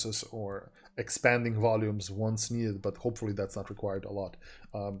troubleshooting purposes or expanding volumes once needed, but hopefully that's not required a lot.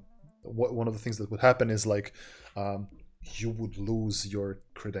 One of the things that would happen is like you would lose your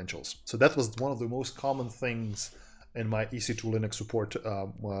credentials. So that was one of the most common things in my EC2 Linux support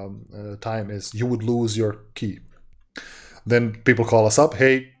time, is you would lose your key. Then people call us up,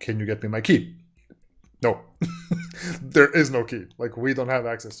 hey, can you get me my key? No, there is no key. Like, we don't have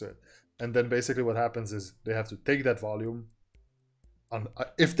access to it. And then basically what happens is they have to take that volume,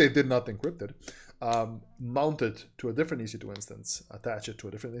 if they did not encrypt it, mount it to a different EC2 instance, attach it to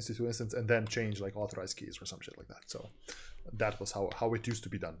a different EC2 instance, and then change like authorized keys or some shit like that. So that was how it used to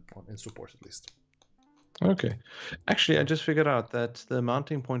be done in support, at least. Okay. Actually, I just figured out that the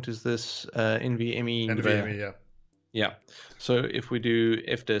mounting point is this NVMe. NVMe, yeah. Yeah. So if we do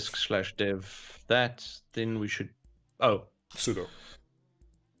fdisk/dev that, then we should. Oh. Sudo.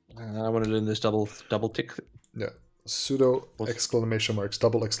 I want to learn this double tick. Yeah. Sudo exclamation marks,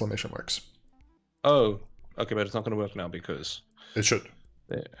 double exclamation marks. Oh. Okay, but it's not going to work now because. It should.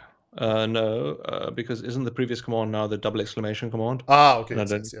 Yeah. No, because isn't the previous command now the double exclamation command? Ah, okay.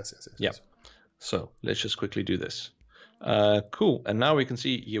 Yes. Yeah. So let's just quickly do this. Cool. And now we can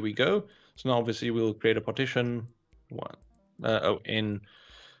see, here we go. So now obviously we'll create a partition. one. In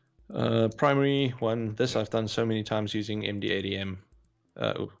primary one. This I've done so many times using MD80M.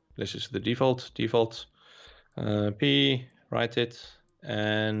 Let's just do the default. P, write it,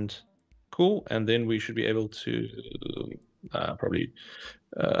 and cool. And then we should be able to probably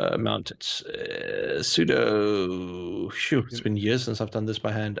mount it. Sudo. Phew, it's been years since I've done this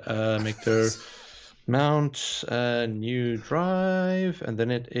by hand. Mcdir mount new drive, and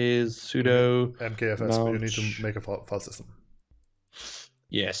then it is sudo mkfs, mount... but you need to make a file system.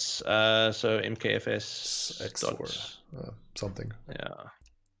 Yes. So mkfs x4 something. Yeah.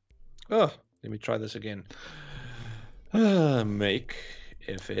 Oh, let me try this again. Make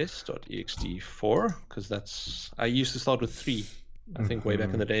fs.ext4, because that's, I used to start with 3, I think, way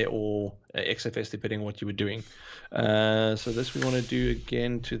back in the day, or xfs, depending on what you were doing. So this we want to do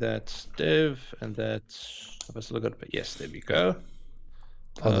again to that div, and that, if I still look at it, yes, there we go.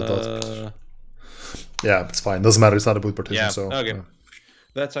 Yeah, it's fine. Doesn't matter. It's not a boot partition. Yeah. So okay.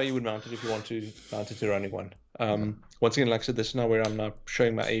 That's how you would mount it if you want to mount it to running one. Once again, like I said, this is now where I'm now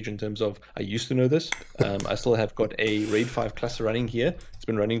showing my age in terms of I used to know this. I still have got a RAID 5 cluster running here. It's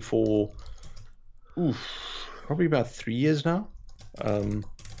been running for probably about 3 years now.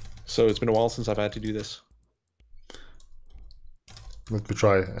 So it's been a while since I've had to do this. Let me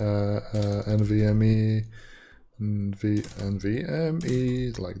try NVMe, NVMe,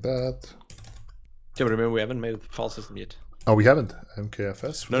 like that. Yeah, but remember, we haven't made a file system yet. Oh, we haven't?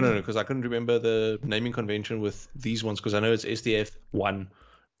 MKFS? No, because I couldn't remember the naming convention with these ones, because I know it's SDF1,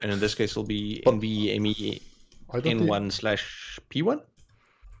 and in this case it'll be NVMe N1/P1?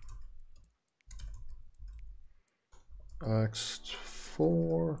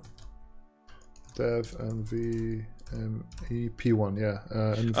 X4 dev NVMe P1, yeah.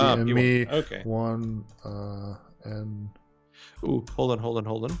 NVMe P1. Okay. 1 and... Ooh, hold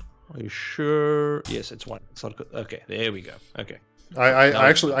on. Are you sure? Yes, it's 1. It's not good. Okay, there we go. Okay. I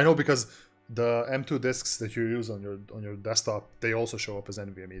actually know, because the M2 disks that you use on your desktop, they also show up as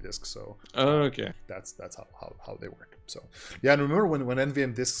NVMe disks. So okay, that's how they work. So yeah, and remember when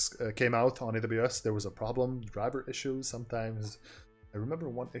NVMe disks came out on AWS, there was a problem, driver issues sometimes. I remember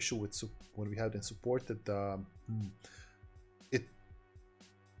one issue with when we had in support that it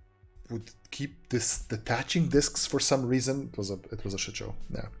would keep detaching disks for some reason. It was a shit show.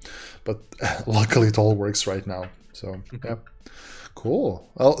 Yeah, but luckily it all works right now. So yeah, cool.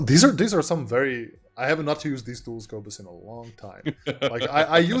 Well, these are some very. I have not used these tools, Cobus, in a long time. Like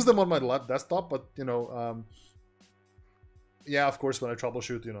I use them on my desktop, but yeah, of course, when I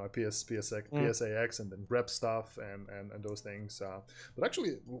troubleshoot, PSAX and then grep stuff and those things. But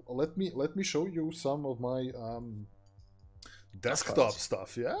actually, let me show you some of my desktop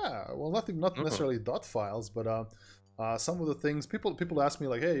stuff. Yeah, well, not necessarily dot files, but some of the things people ask me,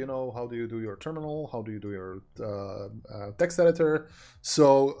 like, hey, how do you do your terminal? How do you do your text editor?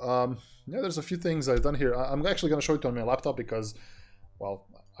 So yeah, there's a few things I've done here. I'm actually going to show it on my laptop because, well,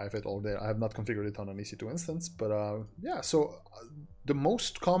 I have it all there. I have not configured it on an EC2 instance, but yeah. So the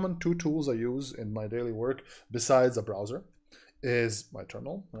most common 2 tools I use in my daily work, besides a browser, is my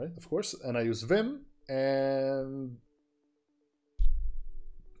terminal, right? Of course, and I use Vim and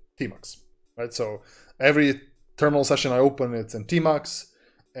Tmux, right? So every terminal session I open, it's in Tmux,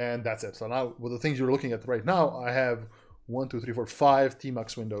 and that's it. So now, with the things you're looking at right now, I have 1, 2, 3, 4, 5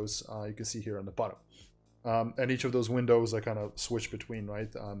 Tmux windows. You can see here on the bottom. And each of those windows I kind of switch between,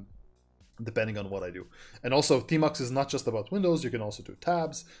 right? Depending on what I do. And also, Tmux is not just about windows. You can also do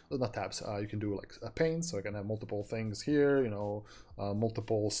tabs. Well, not tabs. You can do like a pane, so I can have multiple things here,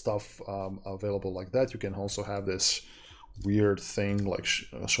 multiple stuff available like that. You can also have this weird thing like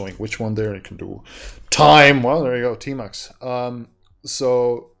showing which one there. You can do time. Well, there you go, Tmux.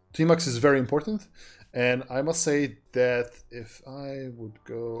 So Tmux is very important. And I must say that if I would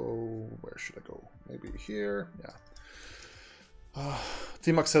go, where should I go? Maybe here, yeah.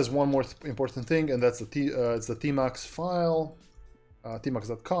 Tmux has one more important thing, and that's it's the Tmux file,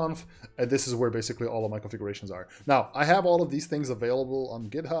 tmux.conf, and this is where basically all of my configurations are. Now, I have all of these things available on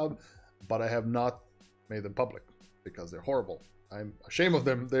GitHub, but I have not made them public because they're horrible. I'm ashamed of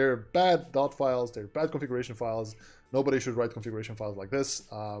them. They're bad dot files. They're bad configuration files. Nobody should write configuration files like this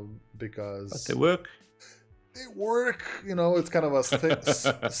because... But they work. They work. It's kind of a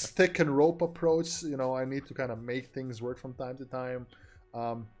stick and rope approach. I need to kind of make things work from time to time.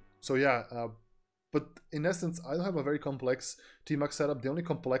 So yeah, but in essence, I don't have a very complex Tmux setup. The only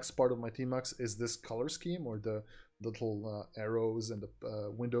complex part of my Tmux is this color scheme, or the little arrows and the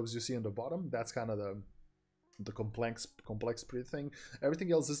windows you see on the bottom. That's kind of the complex pretty thing.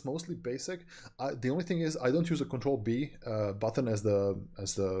 Everything else is mostly basic. The only thing is I don't use a Control B button as the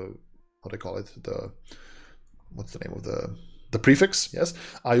what do I call it, what's the name of the prefix? Yes,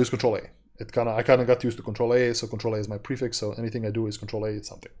 I use Control A. I kind of got used to Control A, so Control A is my prefix. So anything I do is Control A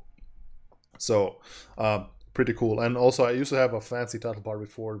something. So pretty cool. And also, I used to have a fancy title bar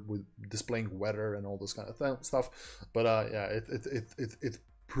before with displaying weather and all this kind of stuff. But yeah, it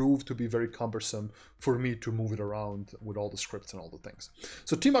proved to be very cumbersome for me to move it around with all the scripts and all the things.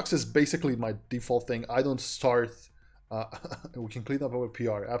 So Tmux is basically my default thing. I don't start. We can clean up our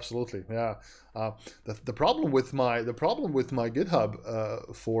PR, absolutely. Yeah. The problem with my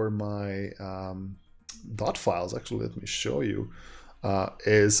GitHub for my dot files, actually, let me show you,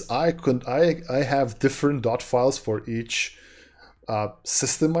 is I have different dot files for each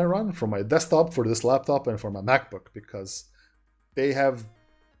system I run, for my desktop, for this laptop, and for my MacBook, because they have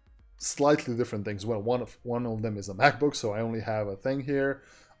slightly different things. Well, one of them is a MacBook, so I only have a thing here.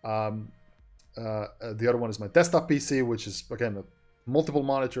 The other one is my desktop PC, which is, again, multiple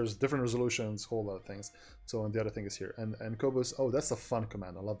monitors, different resolutions, whole lot of things. So, and the other thing is here. And Cobus, oh, that's a fun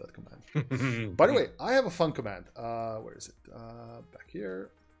command. I love that command. By the way, I have a fun command. Where is it? Back here.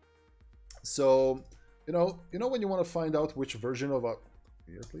 So, you know when you want to find out which version of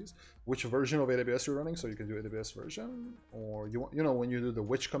here, please, which version of AWS you're running, so you can do AWS version, or when you do the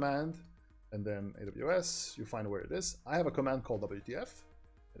which command and then AWS, you find where it is. I have a command called WTF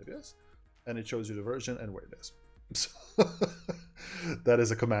AWS, and it shows you the version and where it is. So that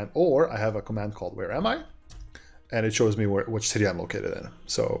is a command. Or I have a command called where am I, and it shows me which city I'm located in.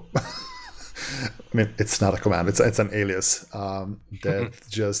 So I mean, it's not a command, it's an alias that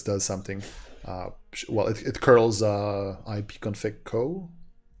just does something. Well, it curls ipconfig co.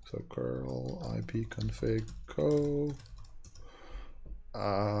 So curl ipconfig co.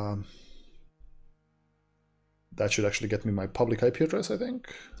 That should actually get me my public IP address, I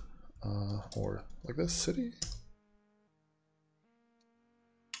think. Or like this, city.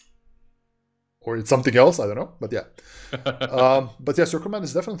 Or it's something else, I don't know, but yeah. But yes, your command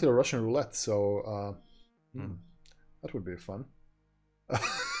is definitely a Russian roulette, so that would be fun. I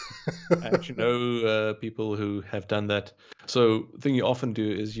actually know people who have done that. So the thing you often do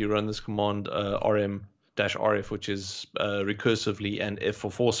is you run this command rm-rf, which is recursively and f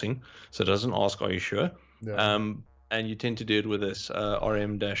for forcing, so it doesn't ask, are you sure? Yeah. And you tend to do it with this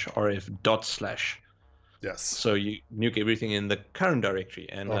rm-rf /. Yes. So you nuke everything in the current directory,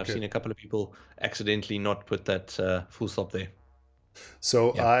 and okay. I've seen a couple of people accidentally not put that full stop there.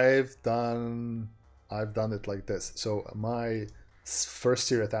 So yeah. I've done it like this. So my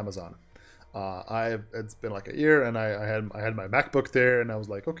first year at Amazon, it's been like a year, and I had my MacBook there, and I was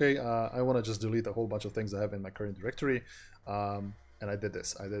like, okay, I want to just delete a whole bunch of things I have in my current directory, and I did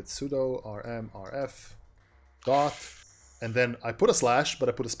this. I did sudo rm-rf dot, and then I put a slash, but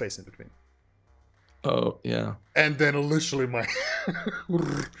I put a space in between. Oh yeah. And then literally my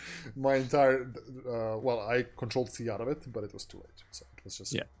entire I controlled C out of it, but it was too late. So it was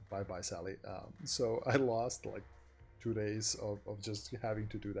just bye bye Sally. So I lost like 2 days of just having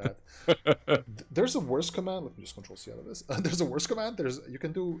to do that. There's a worse command. Let me just control C out of this. There's a worse command. You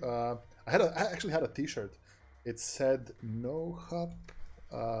can do. I actually had a T-shirt. It said no hub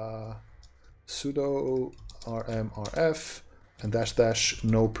sudo rm-rf and --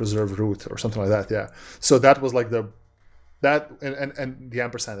 no preserve root or something like that. Yeah. So that was like and the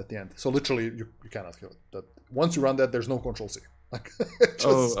ampersand at the end. So literally you cannot kill it. That once you run that, there's no control C. Like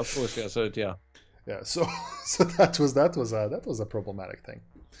oh, of course, yeah. So yeah. Yeah. So that was a problematic thing.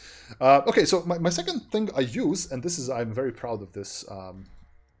 Okay. So my second thing I use, and I'm very proud of this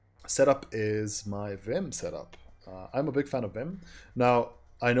setup, is my Vim setup. I'm a big fan of Vim. Now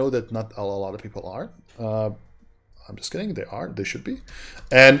I know that not a lot of people are. I'm just kidding. They should be.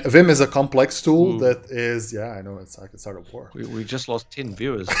 And Vim is a complex tool that is, I know I could start a war. We just lost 10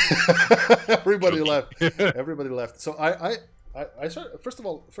 viewers. Everybody left. Everybody left. So I started, first of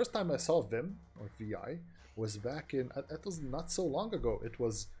all, first time I saw Vim or VI was back in, it was not so long ago. It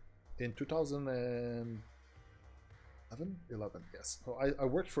was in 2011, yes. So I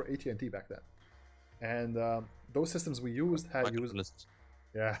worked for AT&T back then. And those systems we used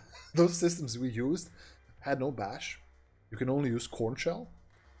those systems we used had no bash. You can only use Corn Shell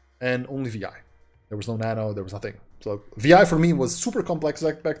and only VI. There was no nano, there was nothing. So VI for me was super complex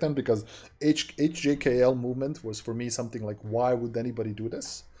back then, because HJKL movement was for me something like, why would anybody do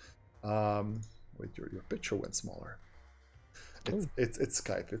this? Wait, your picture went smaller. It's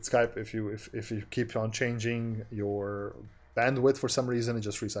Skype. It's Skype. If you keep on changing your bandwidth for some reason, it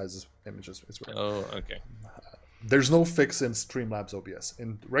just resizes images. It's weird. Oh, okay. There's no fix in Streamlabs OBS.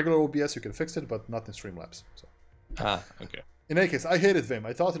 In regular OBS, you can fix it, but not in Streamlabs. So. Okay. In any case, I hated Vim.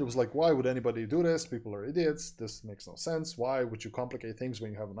 I thought it was like, why would anybody do this? People are idiots. This makes no sense. Why would you complicate things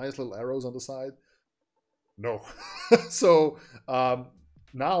when you have nice little arrows on the side? No. So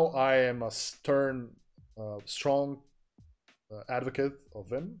now I am a stern, strong advocate of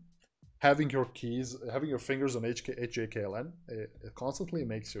Vim. Having your keys, having your fingers on HJKLN, it constantly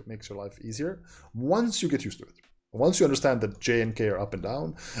makes your life easier once you get used to it. Once you understand that J and K are up and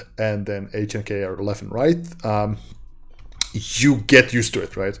down, and then H and K are left and right, you get used to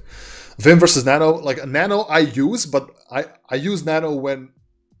it, right? Vim versus Nano, like Nano I use, but I use Nano when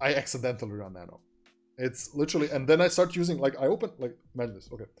I accidentally run Nano. It's literally, and then I start using, like, I open, like, imagine this.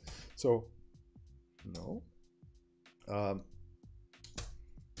 Okay, so no,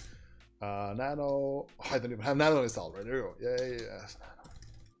 Nano. I don't even have Nano installed. Right, there you go. Yeah.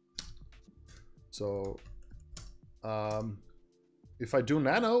 So, if I do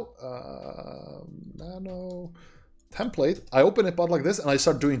Nano template, I open it like this, and I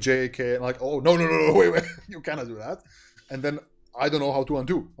start doing JAK, and like, oh no, wait, you cannot do that, and then I don't know how to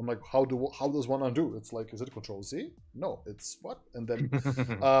undo. I'm like, how does one undo? It's like, is it Control Z? No, it's what? And then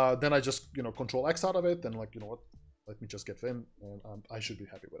then I just Control X out of it, and like, you know what? Let me just get Vim, and I should be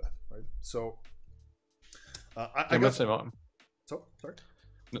happy with that, right? So I guess. So sorry.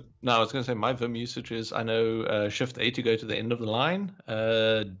 No, I was going to say my Vim usage is, I know Shift A to go to the end of the line,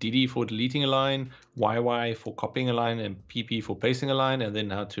 DD for deleting a line, YY for copying a line, and PP for pasting a line, and then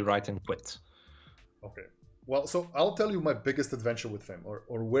how to write and quit. Okay. Well, so I'll tell you my biggest adventure with Vim,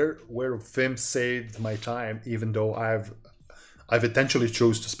 or where Vim saved my time, even though I've intentionally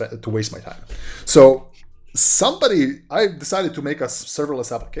chose to waste my time. So I decided to make a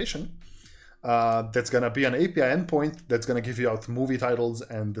serverless application that's gonna be an API endpoint that's gonna give you out movie titles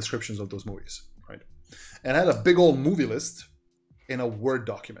and descriptions of those movies, right? And I had a big old movie list in a Word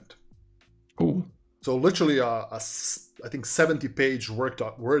document. Cool. So literally I think 70-page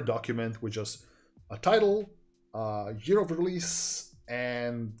Word document with just a title, year of release,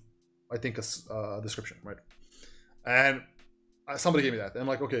 and I think a description, right? And somebody gave me that, and I'm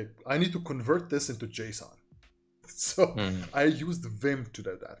like, okay, I need to convert this into JSON. So I used Vim to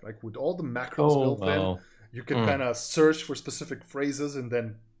do that. Like, with all the macros built in, you can kind of search for specific phrases and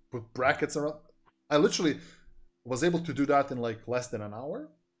then put brackets around. I literally was able to do that in like less than an hour.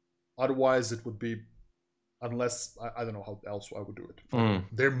 Otherwise, it would be, unless I don't know how else I would do it.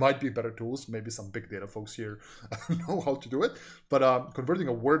 There might be better tools. Maybe some big data folks here know how to do it. But converting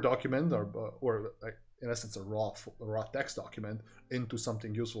a Word document or like, in essence, a raw text document into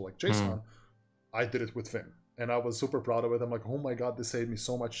something useful like JSON, I did it with Vim. And I was super proud of it. I'm like, oh my God, this saved me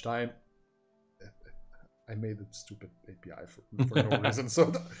so much time. I made a stupid API for no reason.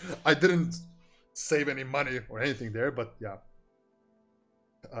 So I didn't save any money or anything there, but yeah.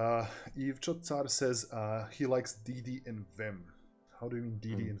 Eve Chotsar says he likes DD in Vim. How do you mean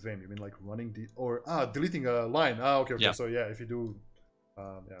DD in Vim? You mean like running or deleting a line? Okay. Yeah. So yeah, if you do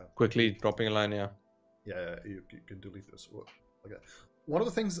quickly dropping a line, yeah, you can delete this. Okay. One of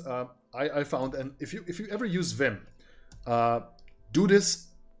the things I found, and if you ever use Vim, do this,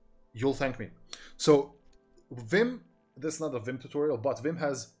 you'll thank me. So Vim, this is not a Vim tutorial, but Vim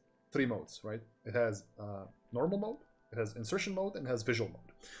has 3 modes, right? It has normal mode, it has insertion mode, and it has visual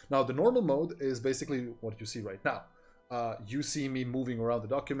mode. Now, the normal mode is basically what you see right now. You see me moving around the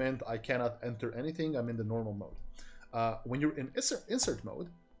document. I cannot enter anything. I'm in the normal mode. When you're in insert mode,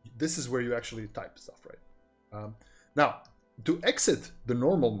 this is where you actually type stuff, right? Now, to exit the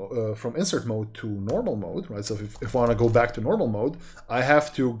normal from insert mode to normal mode, right? So if I want to go back to normal mode, I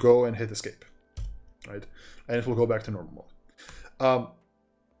have to go and hit escape, right? And it will go back to normal mode.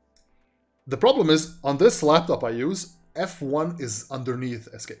 The problem is, on this laptop I use, F1 is underneath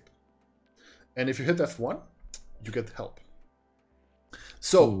escape. And if you hit F1, you get help.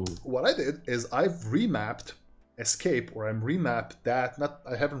 So what I did is I've remapped escape, or I'm remapped that,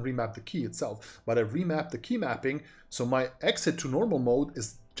 I haven't remapped the key itself, but I've remapped the key mapping, so my exit to normal mode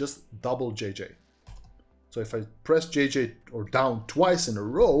is just double JJ. So if I press JJ or down twice in a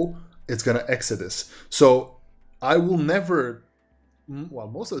row, it's gonna exit this. So I will never, well,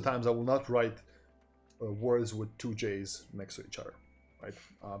 most of the times I will not write words with 2 J's next to each other, right?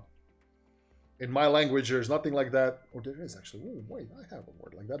 In my language, there's nothing like that, or there is actually. Oh wait, I have a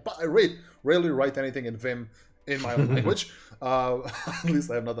word like that, but I rarely write anything in Vim in my own language. At least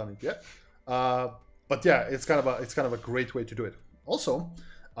I have not done it yet. But yeah, it's kind of a great way to do it. Also,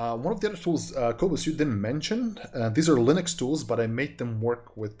 one of the other tools, Cobus, you didn't mention. These are Linux tools, but I made them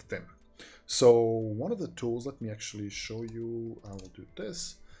work with Vim. So one of the tools, let me actually show you. I will do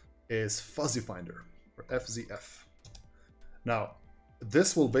this. Is Fuzzy Finder, or FZF. Now,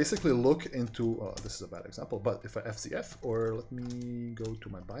 this will basically look into, this is a bad example, but if I FZF, or let me go to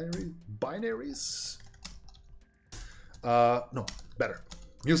my binaries. No, better,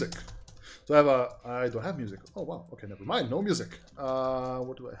 music. So I don't have music. Oh wow, okay, never mind, no music.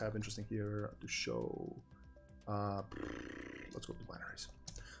 What do I have interesting here to show? Let's go to binaries.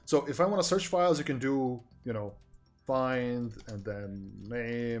 So if I want to search files, you can do, find and then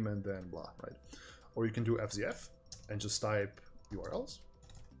name and then blah, right? Or you can do FZF and just type URLs,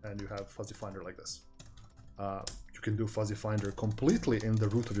 and you have fuzzy finder like this. You can do fuzzy finder completely in the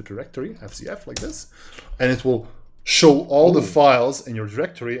root of your directory, FZF like this, and it will show all the files in your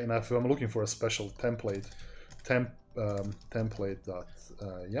directory. And if I'm looking for a special template, template.yaml.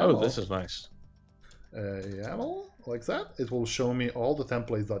 Oh, this is nice. YAML like that, it will show me all the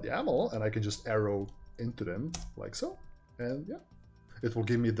templates.yaml, and I can just arrow into them like so, and yeah, it will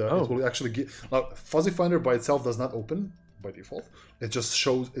give me the. It will actually give. Now, fuzzy finder by itself does not open by default. It just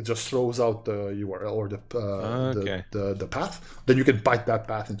throws out the URL or the path. Then you can bite that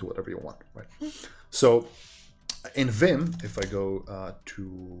path into whatever you want, right? So in Vim, if I go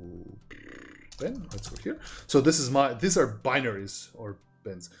to bin, let's go here. So these are binaries or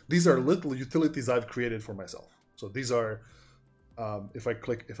bins. These are little utilities I've created for myself. So these are, if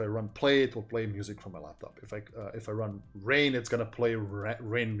I run play, it will play music from my laptop. If I run rain, it's gonna play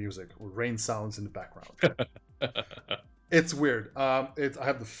rain music or rain sounds in the background. It's weird. I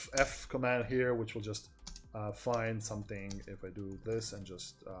have the F command here, which will just find something. If I do this and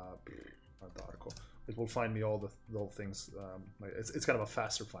just Darko, it will find me all the things. It's kind of a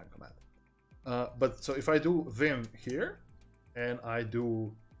faster find command. But so if I do Vim here, and I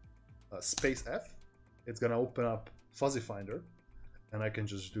do space F, it's gonna open up Fuzzy Finder, and I can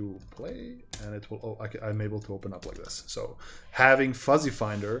just do play, and it will. I'm able to open up like this. So having Fuzzy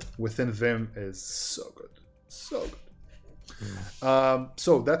Finder within Vim is so good, so good.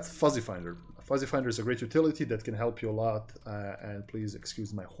 So that's Fuzzy Finder. Fuzzy Finder is a great utility that can help you a lot. And please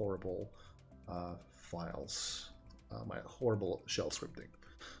excuse my horrible files, my horrible shell scripting.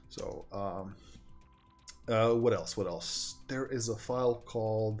 So. What else? What else? There is a file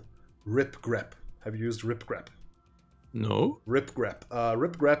called ripgrep. Have you used ripgrep? No. Ripgrep.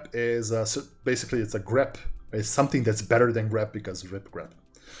 Ripgrep is basically it's a grep. It's something that's better than grep because ripgrep.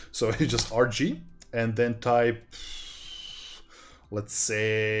 So you just RG and then type. Let's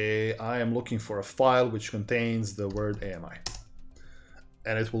say I am looking for a file which contains the word AMI,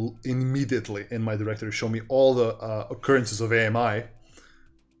 and it will immediately in my directory show me all the occurrences of AMI.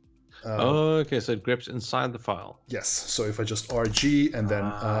 Okay, so it grips inside the file. Yes, so if I just RG and then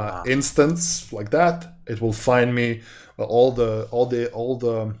instance like that, it will find me all the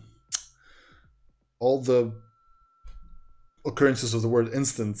occurrences of the word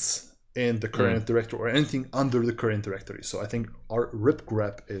instance in the current directory or anything under the current directory. So I think our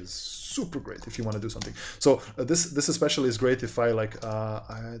ripgrep is super great if you want to do something. So this especially is great if I like.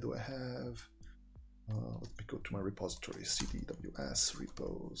 Do I have? Let me go to my repository, cd/ws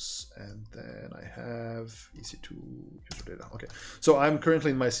repos, and then I have EC2 user data. Okay, so I'm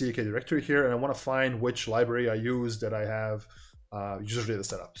currently in my CDK directory here, and I want to find which library I use that I have user data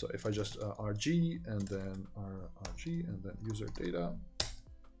set up. So if I just RG and then RG and then user data,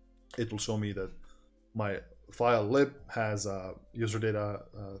 it will show me that my file lib has a user data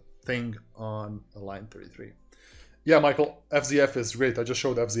thing on line 33. Yeah, Michael, FZF is great. I just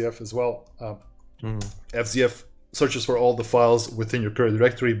showed FZF as well. FZF searches for all the files within your current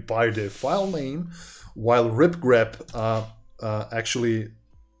directory by their file name, while ripgrep actually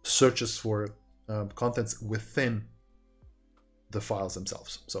searches for contents within the files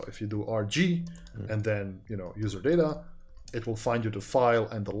themselves. So if you do RG and then user data, it will find you the file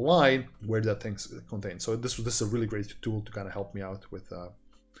and the line where that thing's contained. So this is a really great tool to kind of help me out with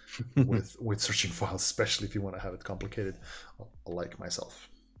with searching files, especially if you want to have it complicated, like myself.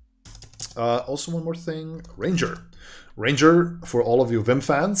 Also, one more thing, Ranger. Ranger, for all of you Vim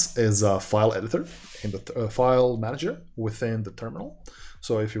fans, is a file editor in the file manager within the terminal.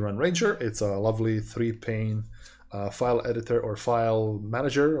 So if you run Ranger, it's a lovely 3-pane file editor or file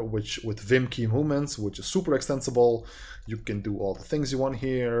manager, which with Vim key movements, which is super extensible. You can do all the things you want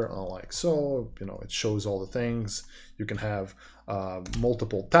here, like so. It shows all the things. You can have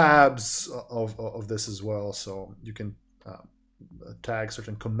multiple tabs of this as well, so you can tag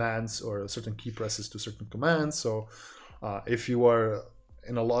certain commands or certain key presses to certain commands. So if you are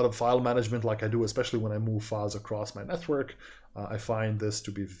in a lot of file management like I do, especially when I move files across my network, I find this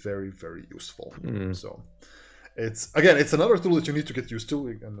to be very, very useful. So it's another tool that you need to get used to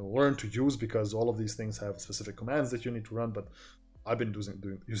and learn to use, because all of these things have specific commands that you need to run. But I've been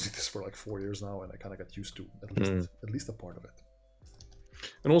using this for like 4 years now, and I kind of got used to at least a part of it.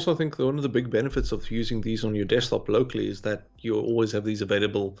 And also, I think one of the big benefits of using these on your desktop locally is that you always have these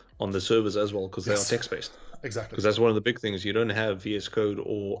available on the servers as well, because they are text-based. Exactly. Because that's one of the big things. You don't have VS Code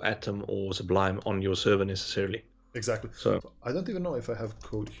or Atom or Sublime on your server necessarily. Exactly. So I don't even know if I have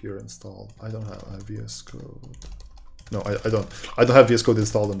code here installed. I don't have VS Code. No, I don't. I don't have VS Code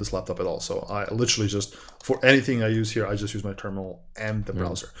installed on this laptop at all. So I literally just, for anything I use here, I just use my terminal and the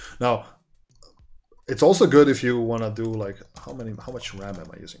browser. Now, it's also good if you want to do like how much RAM am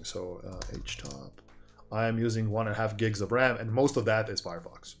I using? So htop, I am using 1.5 gigs of RAM, and most of that is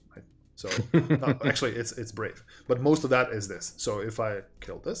Firefox. Right? So no, actually, it's Brave, but most of that is this. So if I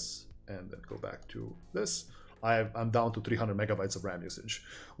kill this and then go back to this, I'm down to 300 megabytes of RAM usage,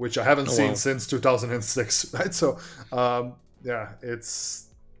 which I haven't seen since 2006, right? So, yeah, it's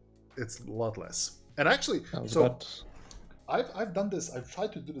a lot less. And actually, so I've done this. I've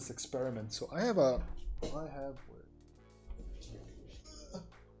tried to do this experiment. So I have a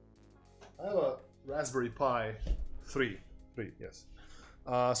Raspberry Pi 3, yes.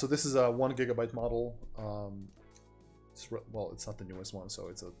 So this is a 1 gigabyte model. It's not the newest one, so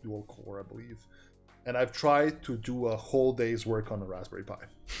it's a dual core, I believe. And I've tried to do a whole day's work on a Raspberry Pi.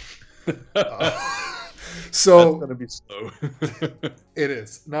 So that's gonna be slow. It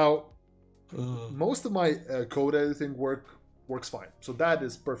is. Now, most of my code editing works fine. So that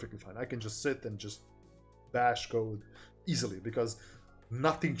is perfectly fine. I can just sit and just bash code easily because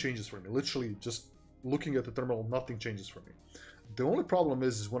nothing changes for me. Literally, just looking at the terminal, nothing changes for me. The only problem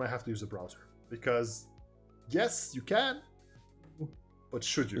is when I have to use a browser. Because, yes, you can, but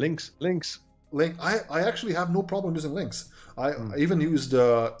should you? Links. I actually have no problem using links. I even used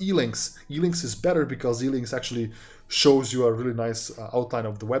elinks. Elinks is better because elinks actually shows you a really nice outline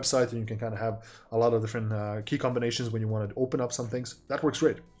of the website, and you can kind of have a lot of different key combinations when you want to open up some things. That works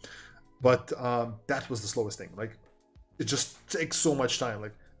great. But that was the slowest thing. Like, it just takes so much time.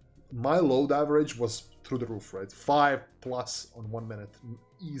 Like, my load average was through the roof, right? 5+ on 1 minute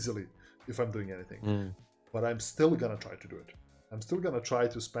easily if I'm doing anything. But I'm still gonna try to do it. I'm still gonna try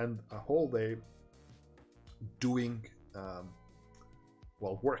to spend a whole day doing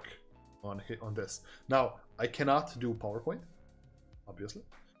work on this. Now, I cannot do PowerPoint, obviously.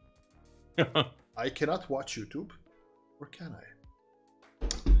 I cannot watch YouTube, or can I?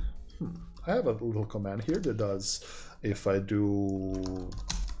 I have a little command here that does, if I do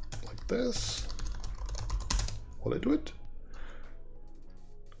like this, will I do it?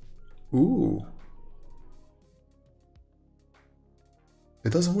 Ooh.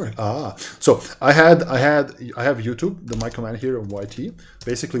 It doesn't work. So I have YouTube. My command here on YT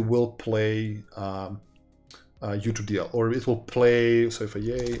basically will play YouTube DL, or it will play. So if I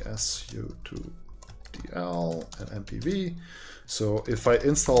su2 DL and MPV. So if I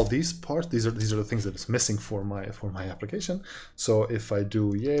install these parts, these are the things that is missing for my application. So if I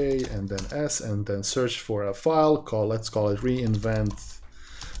do yay and then s and then search for a file let's call it reinvent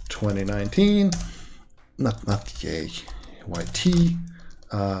 2019, not yay, YT.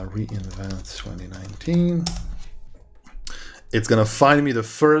 Reinvent 2019. It's gonna find me the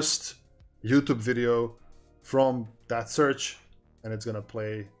first YouTube video from that search, and it's gonna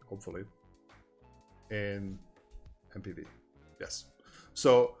play, hopefully, in MPV. Yes.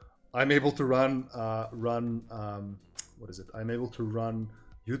 So I'm able to run I'm able to run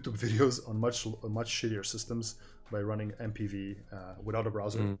YouTube videos on much shittier systems by running MPV without a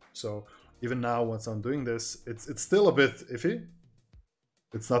browser. So even now, once I'm doing this, it's still a bit iffy.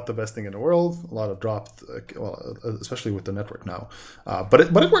 It's not the best thing in the world. A lot of dropped, especially with the network now. But it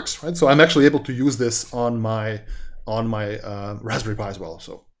works, right? So I'm actually able to use this on my Raspberry Pi as well.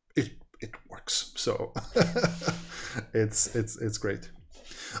 So it works. So it's great.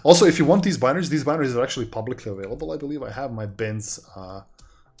 Also, if you want these binaries are actually publicly available. I believe I have my bins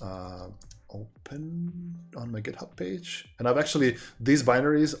open on my GitHub page, and these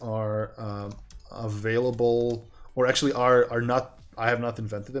binaries are available, or actually are not. I have not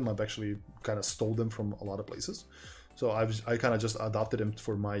invented them. I've actually kind of stole them from a lot of places. So I kind of just adopted them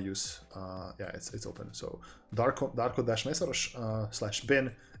for my use. Yeah, it's open. So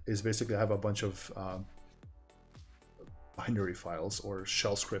darko-mesaros/bin is basically, I have a bunch of binary files or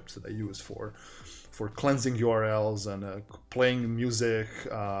shell scripts that I use for cleansing URLs and playing music,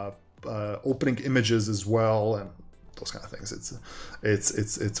 opening images as well, and those kind of things.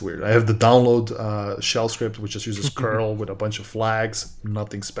 It's weird. I have the download shell script, which just uses curl with a bunch of flags,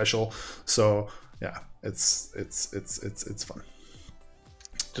 nothing special. So yeah, it's fun.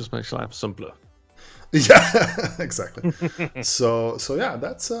 Just makes life simpler. Yeah, exactly. So yeah,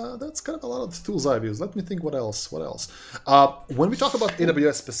 that's kind of a lot of the tools I've used. Let me think what else. When we talk about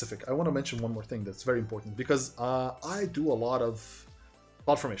AWS specific, I want to mention one more thing that's very important, because I do a lot of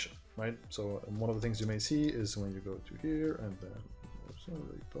CloudFormation, right? So one of the things you may see is when you go to here and then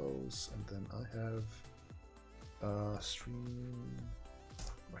repos, and then I have stream.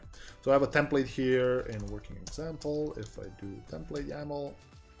 Right. So I have a template here in working example. If I do template YAML,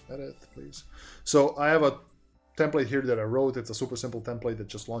 edit, please. So I have a template here that I wrote. It's a super simple template that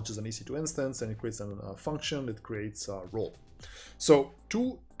just launches an EC2 instance and it creates a function. It creates a role. So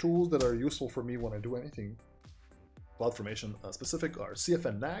two tools that are useful for me when I do anything CloudFormation specific are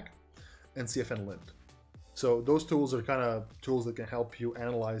cfn-nag and cfn-lint. So those tools are kind of tools that can help you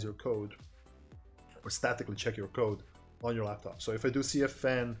analyze your code or statically check your code on your laptop. So if I do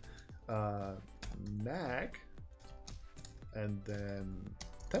cfn-nag and then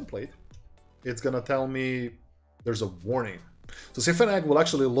template, it's gonna tell me there's a warning. So cfn-nag will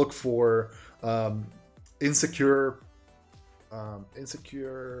actually look for insecure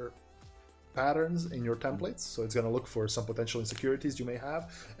patterns in your templates. So it's going to look for some potential insecurities you may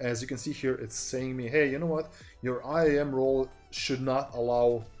have. As you can see here, it's saying me, hey, you know what? Your IAM role should not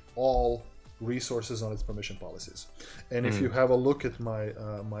allow all resources on its permission policies. And if you have a look at my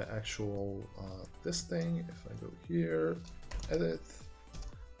my actual this thing, if I go here, edit,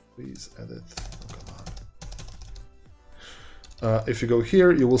 please edit. Oh, come on. If you go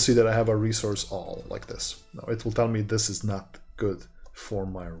here, you will see that I have a resource all like this. Now it will tell me this is not good for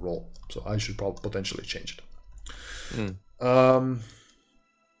my role, so I should probably potentially change it.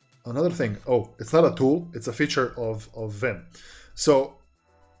 Another thing, it's not a tool, it's a feature of Vim. So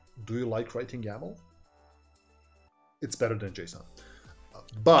do you like writing YAML? It's better than JSON,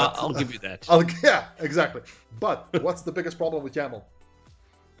 but I'll give you that. Yeah, exactly. But what's the biggest problem with YAML,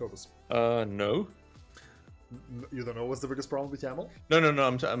 Cobus? No. You don't know what's the biggest problem with YAML? No.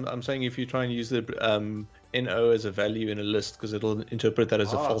 I'm saying if you try and use the NO as a value in a list, because it'll interpret that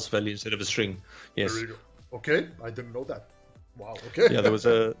as a false value instead of a string. Yes. There you go. Okay, I didn't know that. Wow. Okay. Yeah, there was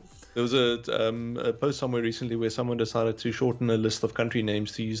a post somewhere recently where someone decided to shorten a list of country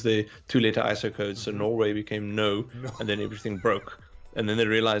names to use their 2-letter ISO codes. So Norway became no, and then everything broke. And then they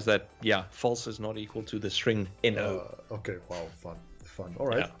realized that false is not equal to the string NO. Okay. Wow. Fun. All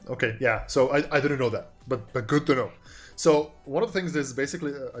right. Yeah. Okay. Yeah. So I didn't know that, but good to know. So one of the things is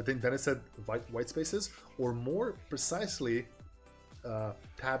basically, I think Dennis said white spaces, or more precisely,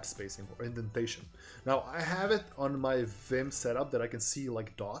 tab spacing or indentation. Now I have it on my Vim setup that I can see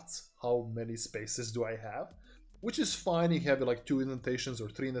like dots. How many spaces do I have? Which is fine. You have like 2 indentations or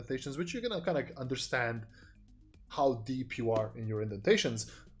 3 indentations, which you're gonna kind of understand how deep you are in your indentations.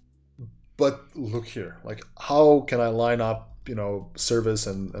 But look here, like how can I line up, service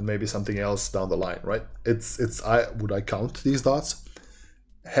and maybe something else down the line, right? Would I count these dots?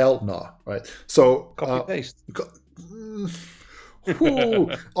 Hell no, right? So copy paste.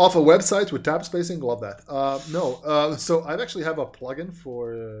 Off a website with tab spacing, love that. No, so I actually have a plugin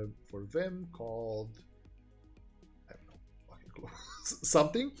for Vim called, I don't know,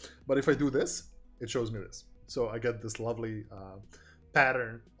 something. But if I do this, it shows me this. So I get this lovely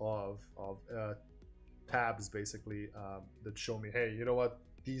pattern of tabs basically that show me, hey, you know what?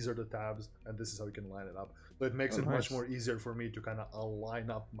 These are the tabs, and this is how you can line it up. So it makes it much more easier for me to kind of align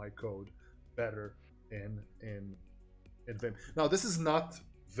up my code better in Vim. Now, this is not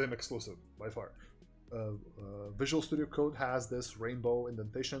Vim exclusive by far. Visual Studio Code has this rainbow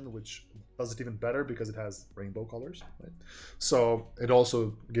indentation, which does it even better because it has rainbow colors, right? So it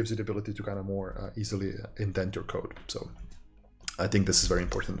also gives you the ability to kind of more easily indent your code. So I think this is very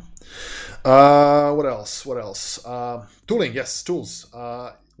important. What else? Tooling, yes, tools.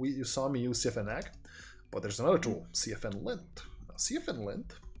 You saw me use cfn-nag, but there's another tool, cfn-lint.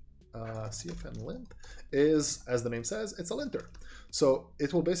 cfn-lint is, as the name says, it's a linter. So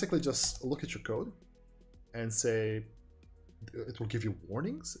it will basically just look at your code and say, it will give you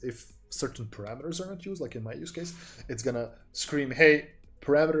warnings if certain parameters are not used. Like in my use case, it's gonna scream, hey,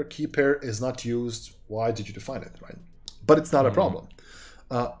 parameter key pair is not used. Why did you define it, right? But it's not a problem.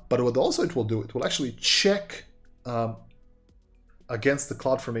 But what also it will do, it will actually check against the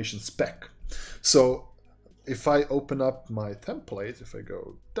CloudFormation spec. So if I open up my template, if I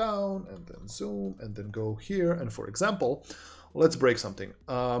go down and then zoom and then go here, and for example, let's break something.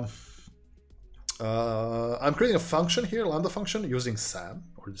 I'm creating a function here, Lambda function, using SAM,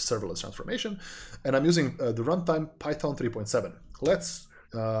 or serverless transformation, and I'm using the runtime Python 3.7. Let's,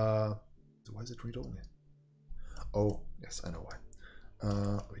 why is it read-only? Oh, yes, I know why.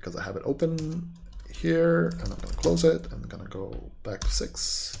 Because I have it open here, and I'm going to close it, and I'm going to go back to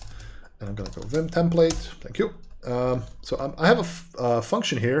 6, and I'm going to go Vim template. Thank you. So I have a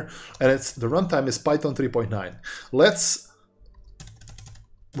function here, and the runtime is Python 3.9. Let's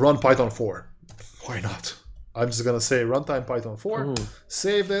run Python 4. Why not? I'm just gonna say runtime Python 4, Ooh.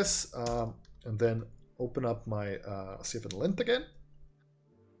 save this, and then open up my cfn-lint again.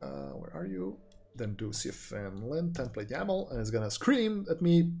 Where are you? Then do cfn-lint template YAML, and it's gonna scream at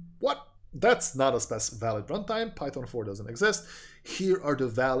me, what? That's not a valid runtime. Python 4 doesn't exist. Here are the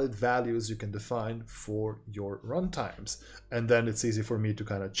valid values you can define for your runtimes. And then it's easy for me to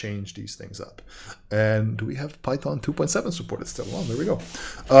kind of change these things up. And do we have Python 2.7 support? It's still on. There we go.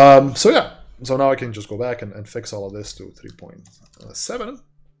 So yeah. So now I can just go back and fix all of this to 3.7.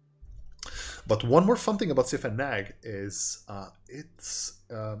 But one more fun thing about cfn-nag is it's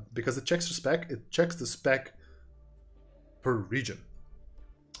because it checks the spec per region.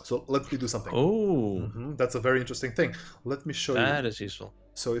 So let me do something. Oh, that's a very interesting thing. Let me show you. That is useful.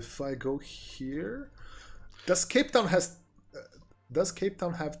 So if I go here, does Cape Town have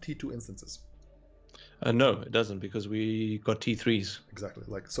T2 instances? No, it doesn't, because we got T3s. Exactly.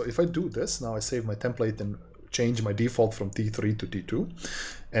 Like, so if I do this now, I save my template and change my default from T3 to T2,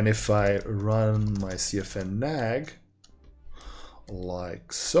 and if I run my cfn-nag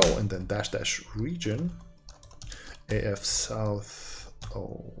like so, and then -- region AF South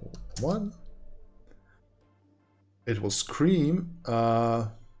 01, it will scream.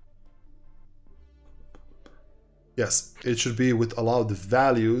 Yes, it should be with allowed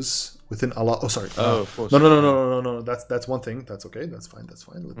values within allow. Oh, sorry. Of course. No. That's one thing. That's okay. That's fine.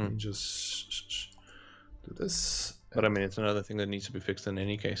 Let me just do this. But I mean, it's another thing that needs to be fixed in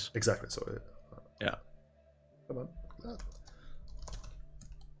any case. Exactly. So yeah. Come on. Like that.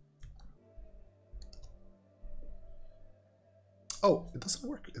 Oh, it doesn't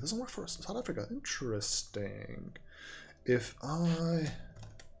work. It doesn't work for South Africa. Interesting. If I...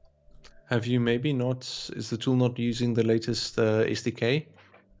 Have you maybe not... Is the tool not using the latest SDK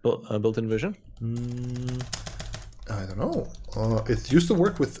built-in version? I don't know. It used to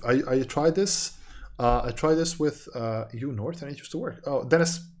work with... I tried this. I tried this with EU North, and it used to work. Oh,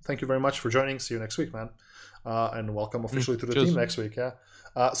 Dennis, thank you very much for joining. See you next week, man. And welcome officially to the team next week. Yeah.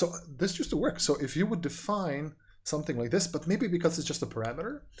 So this used to work. So if you would define something like this, but maybe because it's just a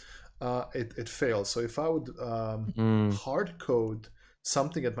parameter, it fails. So if I would hard code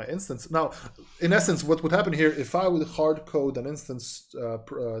something at my instance, now in essence, what would happen here if I would hard code an instance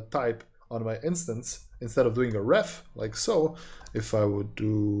type on my instance instead of doing a ref like so, if I would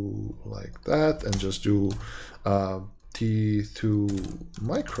do like that and just do T2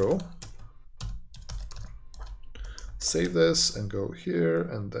 micro, save this and go here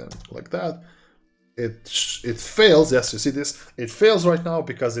and then like that. It fails. Yes, you see this. It fails right now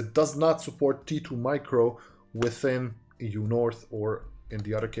because it does not support T2 micro within EU North, or in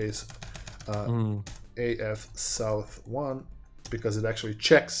the other case, AF South 1, because it actually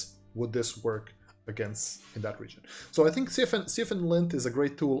checks would this work against in that region. So I think cfn-lint is a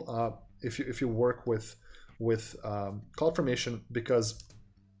great tool if you work with CloudFormation, because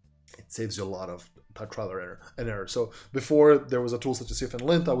it saves you a lot of trial and error. So before there was a tool such as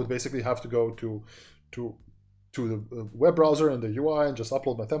cfn-lint, I would basically have to go to the web browser and the UI and just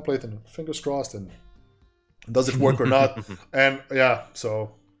upload my template and fingers crossed, and does it work or not? And yeah,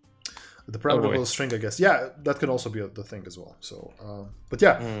 so the parameter string, I guess. Yeah, that can also be the thing as well. So, but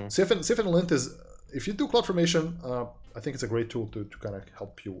yeah, cfn-lint is, if you do CloudFormation, I think it's a great tool to kind of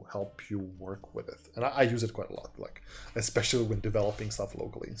help you work with it, and I use it quite a lot, like especially when developing stuff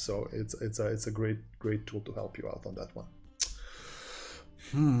locally. So it's a great tool to help you out on that one.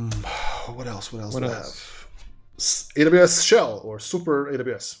 What else do I have? AWS Shell or Super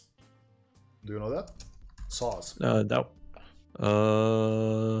AWS. Do you know that? SAWS. No.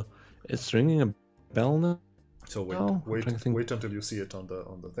 It's ringing a bell now. So wait until you see it on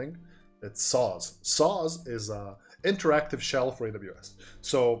the thing. It's SAWS. SAWS is a interactive shell for AWS.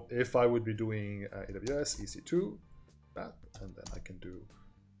 So if I would be doing AWS EC2, that, and then I can do,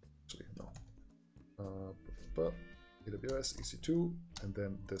 actually no, AWS EC2, and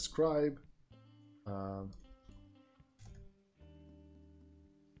then describe.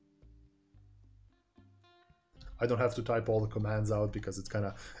 I don't have to type all the commands out because it's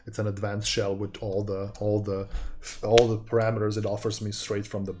an advanced shell with all the parameters it offers me straight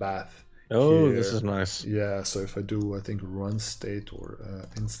from the bath. Oh, here. This is nice. Yeah, so if I do, I think run state or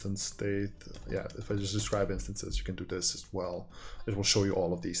instance state, yeah, if I just describe instances, you can do this as well. It will show you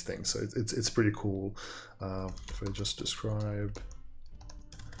all of these things. So it's pretty cool. If I just describe,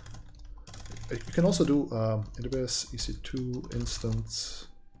 you can also do AWS EC2 instance.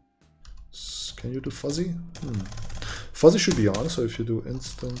 Can you do fuzzy? Fuzzy should be on. So if you do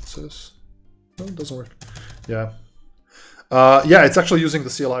instances, no, it doesn't work. Yeah. Yeah, it's actually using the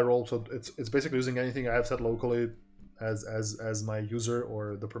CLI role, so it's basically using anything I have set locally as my user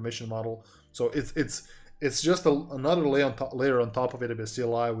or the permission model. So it's just another layer on top of AWS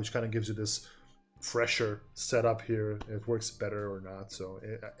CLI, which kind of gives you this fresher setup here. It works better or not, so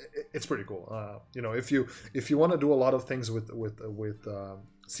it's pretty cool. You know, if you want to do a lot of things with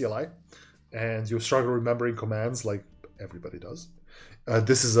CLI, and you struggle remembering commands like everybody does,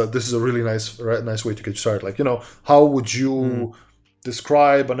 this is a really nice way to get started. Like, you know, how would you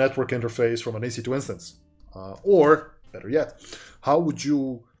describe a network interface from an EC2 instance, or better yet, how would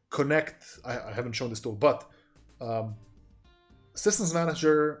you connect? I haven't shown this tool, but Systems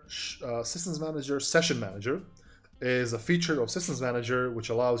Manager, Session Manager is a feature of Systems Manager which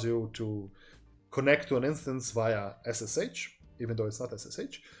allows you to connect to an instance via SSH, even though it's not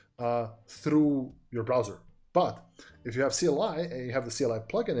SSH, through your browser. But if you have CLI and you have the CLI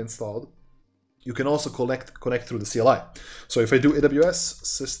plugin installed, you can also connect through the CLI. So if I do AWS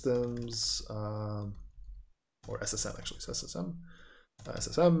Systems, or SSM actually, it's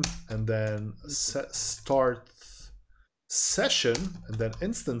SSM, and then start session, and then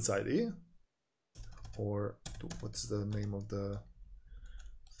instance ID, or what's the name of the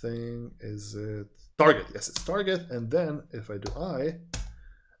thing? Is it target? Yes, it's target. And then if I do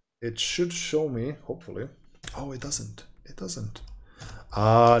it should show me, hopefully. Oh, it doesn't. It doesn't.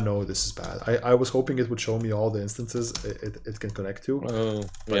 No, this is bad. I was hoping it would show me all the instances it can connect to. Oh,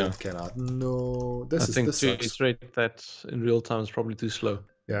 but yeah. it cannot. No, this I think this to sucks. iterate that in real time is probably too slow.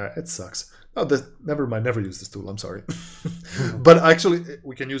 Yeah, it sucks. No, never mind. Never use this tool. I'm sorry. But actually,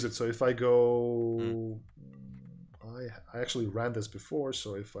 we can use it. So if I go, I actually ran this before.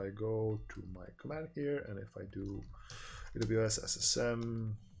 So if I go to my command here, and if I do AWS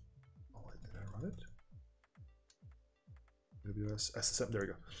SSM, did I run it? AWS SSM. There we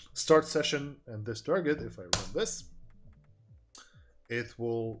go. Start session and this target. If I run this, it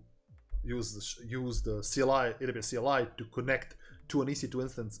will use the CLI, AWS CLI, to connect to an EC2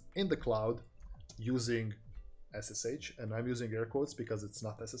 instance in the cloud using SSH, and I'm using air quotes because it's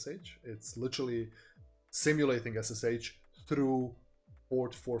not SSH. It's literally simulating SSH through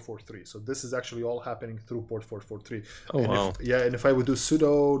port 443. So this is actually all happening through port 443. Oh, and wow. And if I would do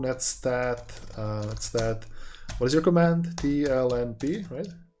sudo netstat, what is your command? TLNP, right?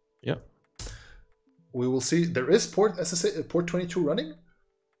 Yeah. We will see there is port 22 running,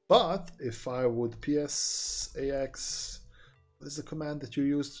 but if I would psax, what is the command that you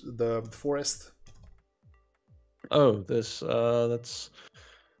used? The forest. Oh, this that's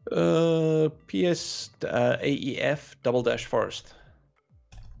ps aef --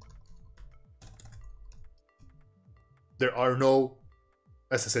 There are no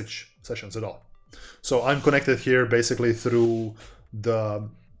SSH sessions at all. So I'm connected here basically through the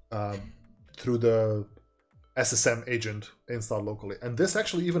SSM agent installed locally, and this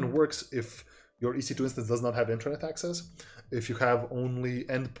actually even works if your EC2 instance does not have internet access. If you have only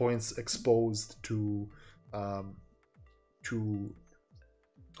endpoints exposed to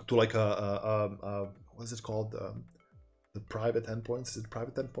like what is it called? The private endpoints. Is it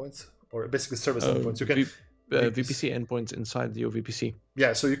private endpoints or basically service endpoints? You can VPC endpoints inside your VPC.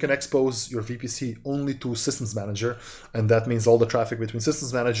 Yeah, so you can expose your VPC only to Systems Manager, and that means all the traffic between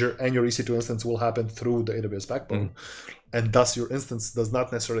Systems Manager and your EC2 instance will happen through the AWS backbone, and thus your instance does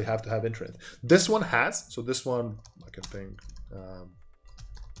not necessarily have to have internet. This one has, so this one I can ping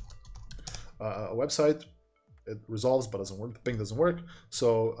a website. It resolves but doesn't work. The ping doesn't work.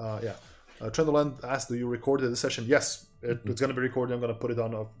 So Trendoland asked, "Do you record the session?" Yes, it's going to be recorded. I'm going to put it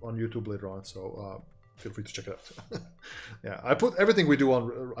on YouTube later on. So. Feel free to check it out. Yeah, I put everything we do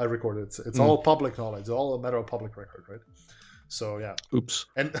on. I record it. It's all public knowledge. It's all a matter of public record, right? So yeah. Oops.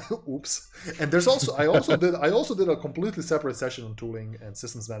 And oops. And there's also I also did a completely separate session on tooling and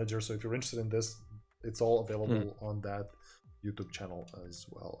Systems Manager. So if you're interested in this, it's all available on that YouTube channel as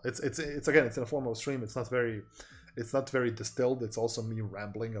well. It's again, it's in a form of stream. It's not very distilled. It's also me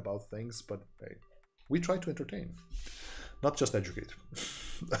rambling about things, but hey, we try to entertain. Not just educate.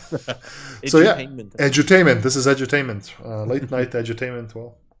 So yeah, edutainment. This is edutainment. Late night edutainment.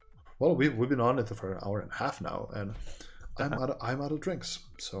 Well, we've been on it for an hour and a half now, and I'm out of drinks.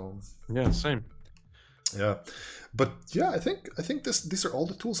 So yeah, same. Yeah, but yeah, I think these are all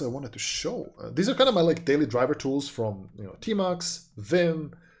the tools I wanted to show. These are kind of my like daily driver tools from Tmux,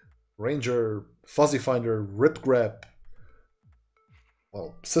 Vim, Ranger, Fuzzy Finder, RipGrep.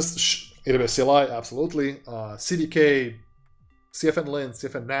 Well, AWS CLI, absolutely. CDK, cfn-lint,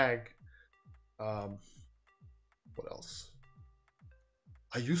 cfn-nag. What else?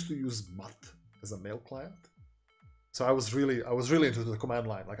 I used to use Mutt as a mail client, so I was really into the command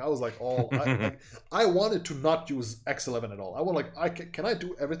line. Like I was like I wanted to not use X11 at all. I want can I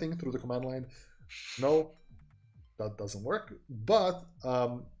do everything through the command line? No, that doesn't work. But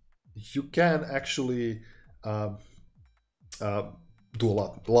you can actually do a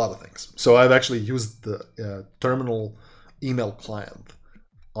lot of things. So I've actually used the terminal email client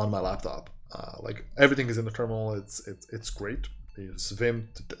on my laptop. Like everything is in the terminal. It's great. I use Vim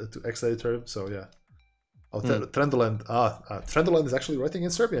to X editor. So yeah. Oh, Trendoland. Trendoland is actually writing in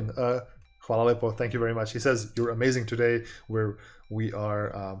Serbian. Hvala lepo. Thank you very much. He says you're amazing today. We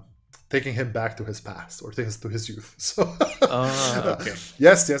are taking him back to his past or to his youth. So okay.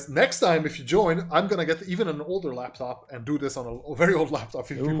 yes. Next time if you join, I'm gonna get even an older laptop and do this on a very old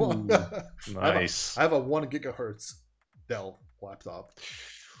laptop if you want. Nice. I have a 1 gigahertz Dell laptop.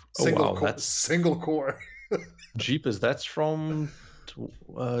 Single core. Jeepers, that's from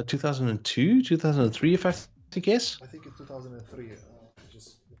 2002, 2003, if I have to guess. I think it's 2003.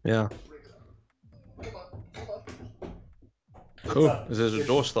 Yeah. Cool. Is it a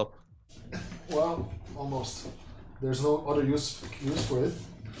doorstop? Well, almost. There's no other use for it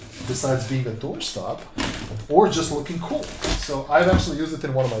besides being a doorstop or just looking cool. So I've actually used it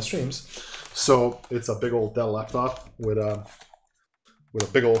in one of my streams. So it's a big old Dell laptop with a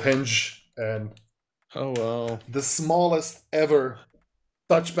big old hinge and the smallest ever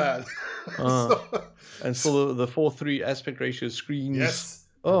touchpad. And still the 4:3 aspect ratio screens. Yes.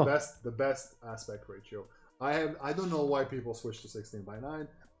 The best aspect ratio. I don't know why people switch to 16:9.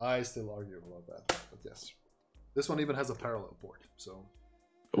 I still argue about that. But yes. This one even has a parallel port. So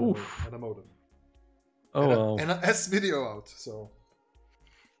and a modem. And an S video out. So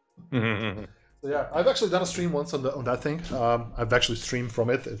So yeah, I've actually done a stream once on that thing. I've actually streamed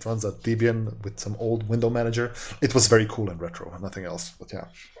from it. It runs a Debian with some old window manager. It was very cool and retro, nothing else. But yeah,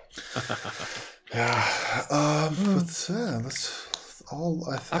 that's all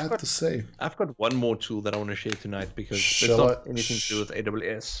I've had to say. I've got one more tool that I want to share tonight because it's not anything to do with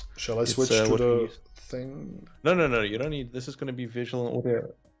AWS. Shall I switch to the thing? No. You don't need. This is going to be visual and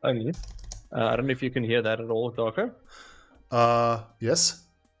audio only. I don't know if you can hear that at all, Darko. Yes.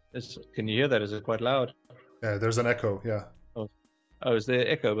 Can you hear that? Is it quite loud? Yeah, there's an echo, yeah. Oh, is there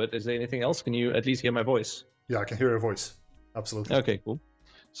echo? But is there anything else? Can you at least hear my voice? Yeah, I can hear your voice. Absolutely. Okay, cool.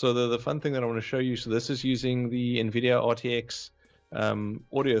 So the fun thing that I want to show you, so this is using the NVIDIA RTX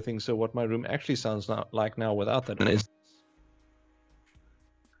audio thing. So what my room actually sounds like now without that is...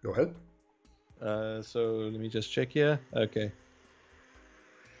 Go ahead. So let me just check here. Okay.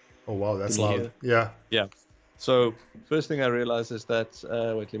 Oh, wow, that's loud. Yeah. Yeah. So first thing I realized is that,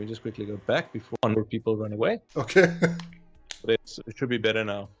 wait, let me just quickly go back before more people run away. Okay. But it should be better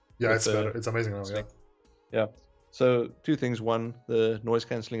now. Yeah, it's better. It's amazing now, yeah. Yeah. So 2 things. 1, the noise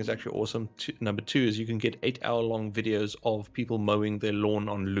cancelling is actually awesome. Number 2 is you can get 8-hour-long videos of people mowing their lawn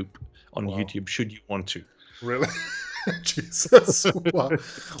on loop on YouTube, should you want to. Really? Jesus. Wow.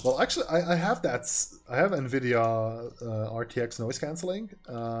 Well, actually, I have that. I have NVIDIA RTX noise cancelling,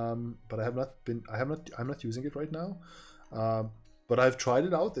 but I'm not using it right now. But I've tried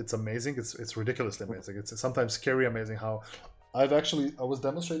it out. It's amazing. It's ridiculously amazing. It's sometimes scary amazing how I was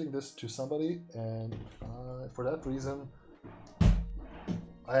demonstrating this to somebody, and for that reason,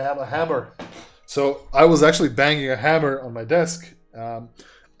 I have a hammer. So I was actually banging a hammer on my desk.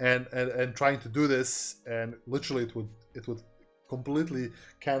 And trying to do this, and literally it would completely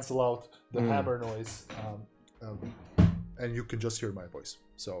cancel out the hammer noise, and you can just hear my voice.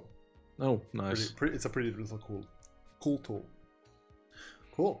 So, nice. It's a pretty cool tool.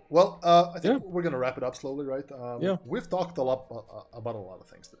 Cool. Well, I think we're gonna wrap it up slowly, right? We've talked about a lot of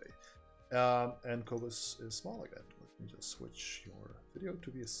things today, and Cobus is small again. Let me just switch your video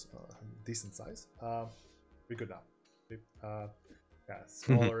to be a decent size. We're good now. Yeah,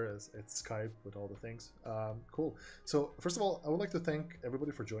 smaller as it's Skype with all the things. Cool. So first of all, I would like to thank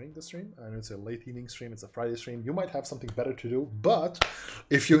everybody for joining the stream. I know it's a late evening stream, it's a Friday stream. You might have something better to do, but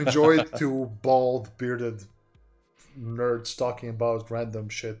if you enjoyed 2 bald, bearded nerds talking about random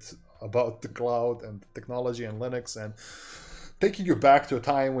shit about the cloud and technology and Linux and taking you back to a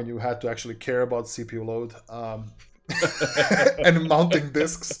time when you had to actually care about CPU load and mounting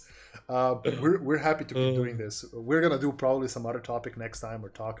disks. We're happy to keep doing this. We're gonna do probably some other topic next time, or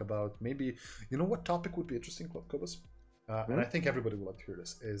talk about maybe, you know what topic would be interesting, Cobus? And I think everybody would like to hear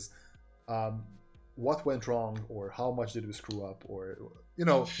this, is what went wrong, or how much did we screw up, or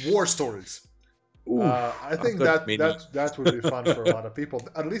war stories. I think that would be fun for a lot of people.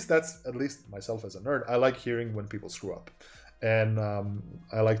 At least myself as a nerd, I like hearing when people screw up. And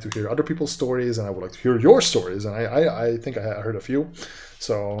I like to hear other people's stories, and I would like to hear your stories. And I think I heard a few.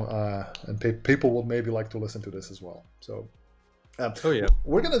 So, and people will maybe like to listen to this as well. So,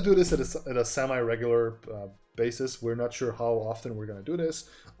 we're going to do this at a semi-regular basis. We're not sure how often we're going to do this,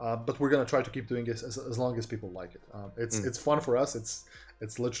 but we're going to try to keep doing this as long as people like it. It's fun for us.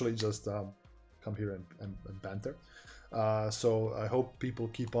 It's literally just come here and banter. So I hope people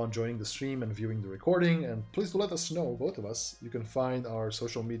keep on joining the stream and viewing the recording, and please do let us know, both of us. You can find our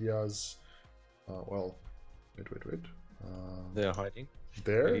social medias. Well, wait. They're hiding.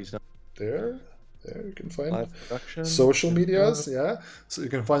 There you can find social medias. Yeah, so you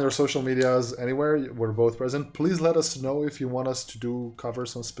can find our social medias anywhere. We're both present. Please let us know if you want us to cover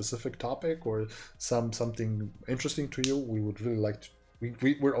some specific topic or something interesting to you. We would really like to.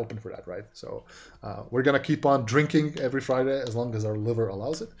 We're open for that, right? So we're gonna keep on drinking every Friday as long as our liver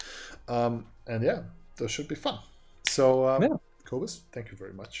allows it, and yeah, that should be fun. So Cobus, thank you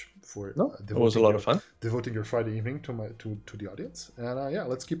very much for it was a lot of fun devoting your Friday evening to the audience, and yeah,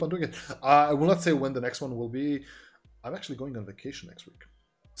 let's keep on doing it. I will not say when the next one will be. I'm actually going on vacation next week,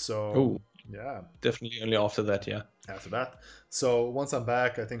 so yeah, definitely only after that. Yeah, after that. So once I'm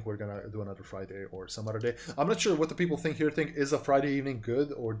back, I think we're gonna do another Friday or some other day. I'm not sure what the people think here. Think, is a Friday evening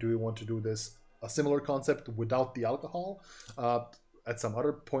good, or do we want to do this a similar concept without the alcohol at some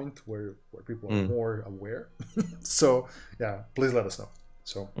other point where people are more aware? So yeah, please let us know.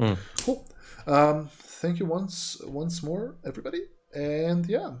 So cool. Thank you once more, everybody, and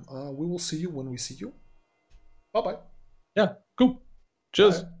yeah, we will see you when we see you. Bye bye. Yeah, cool.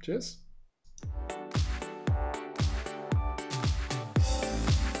 Cheers. Bye. Cheers.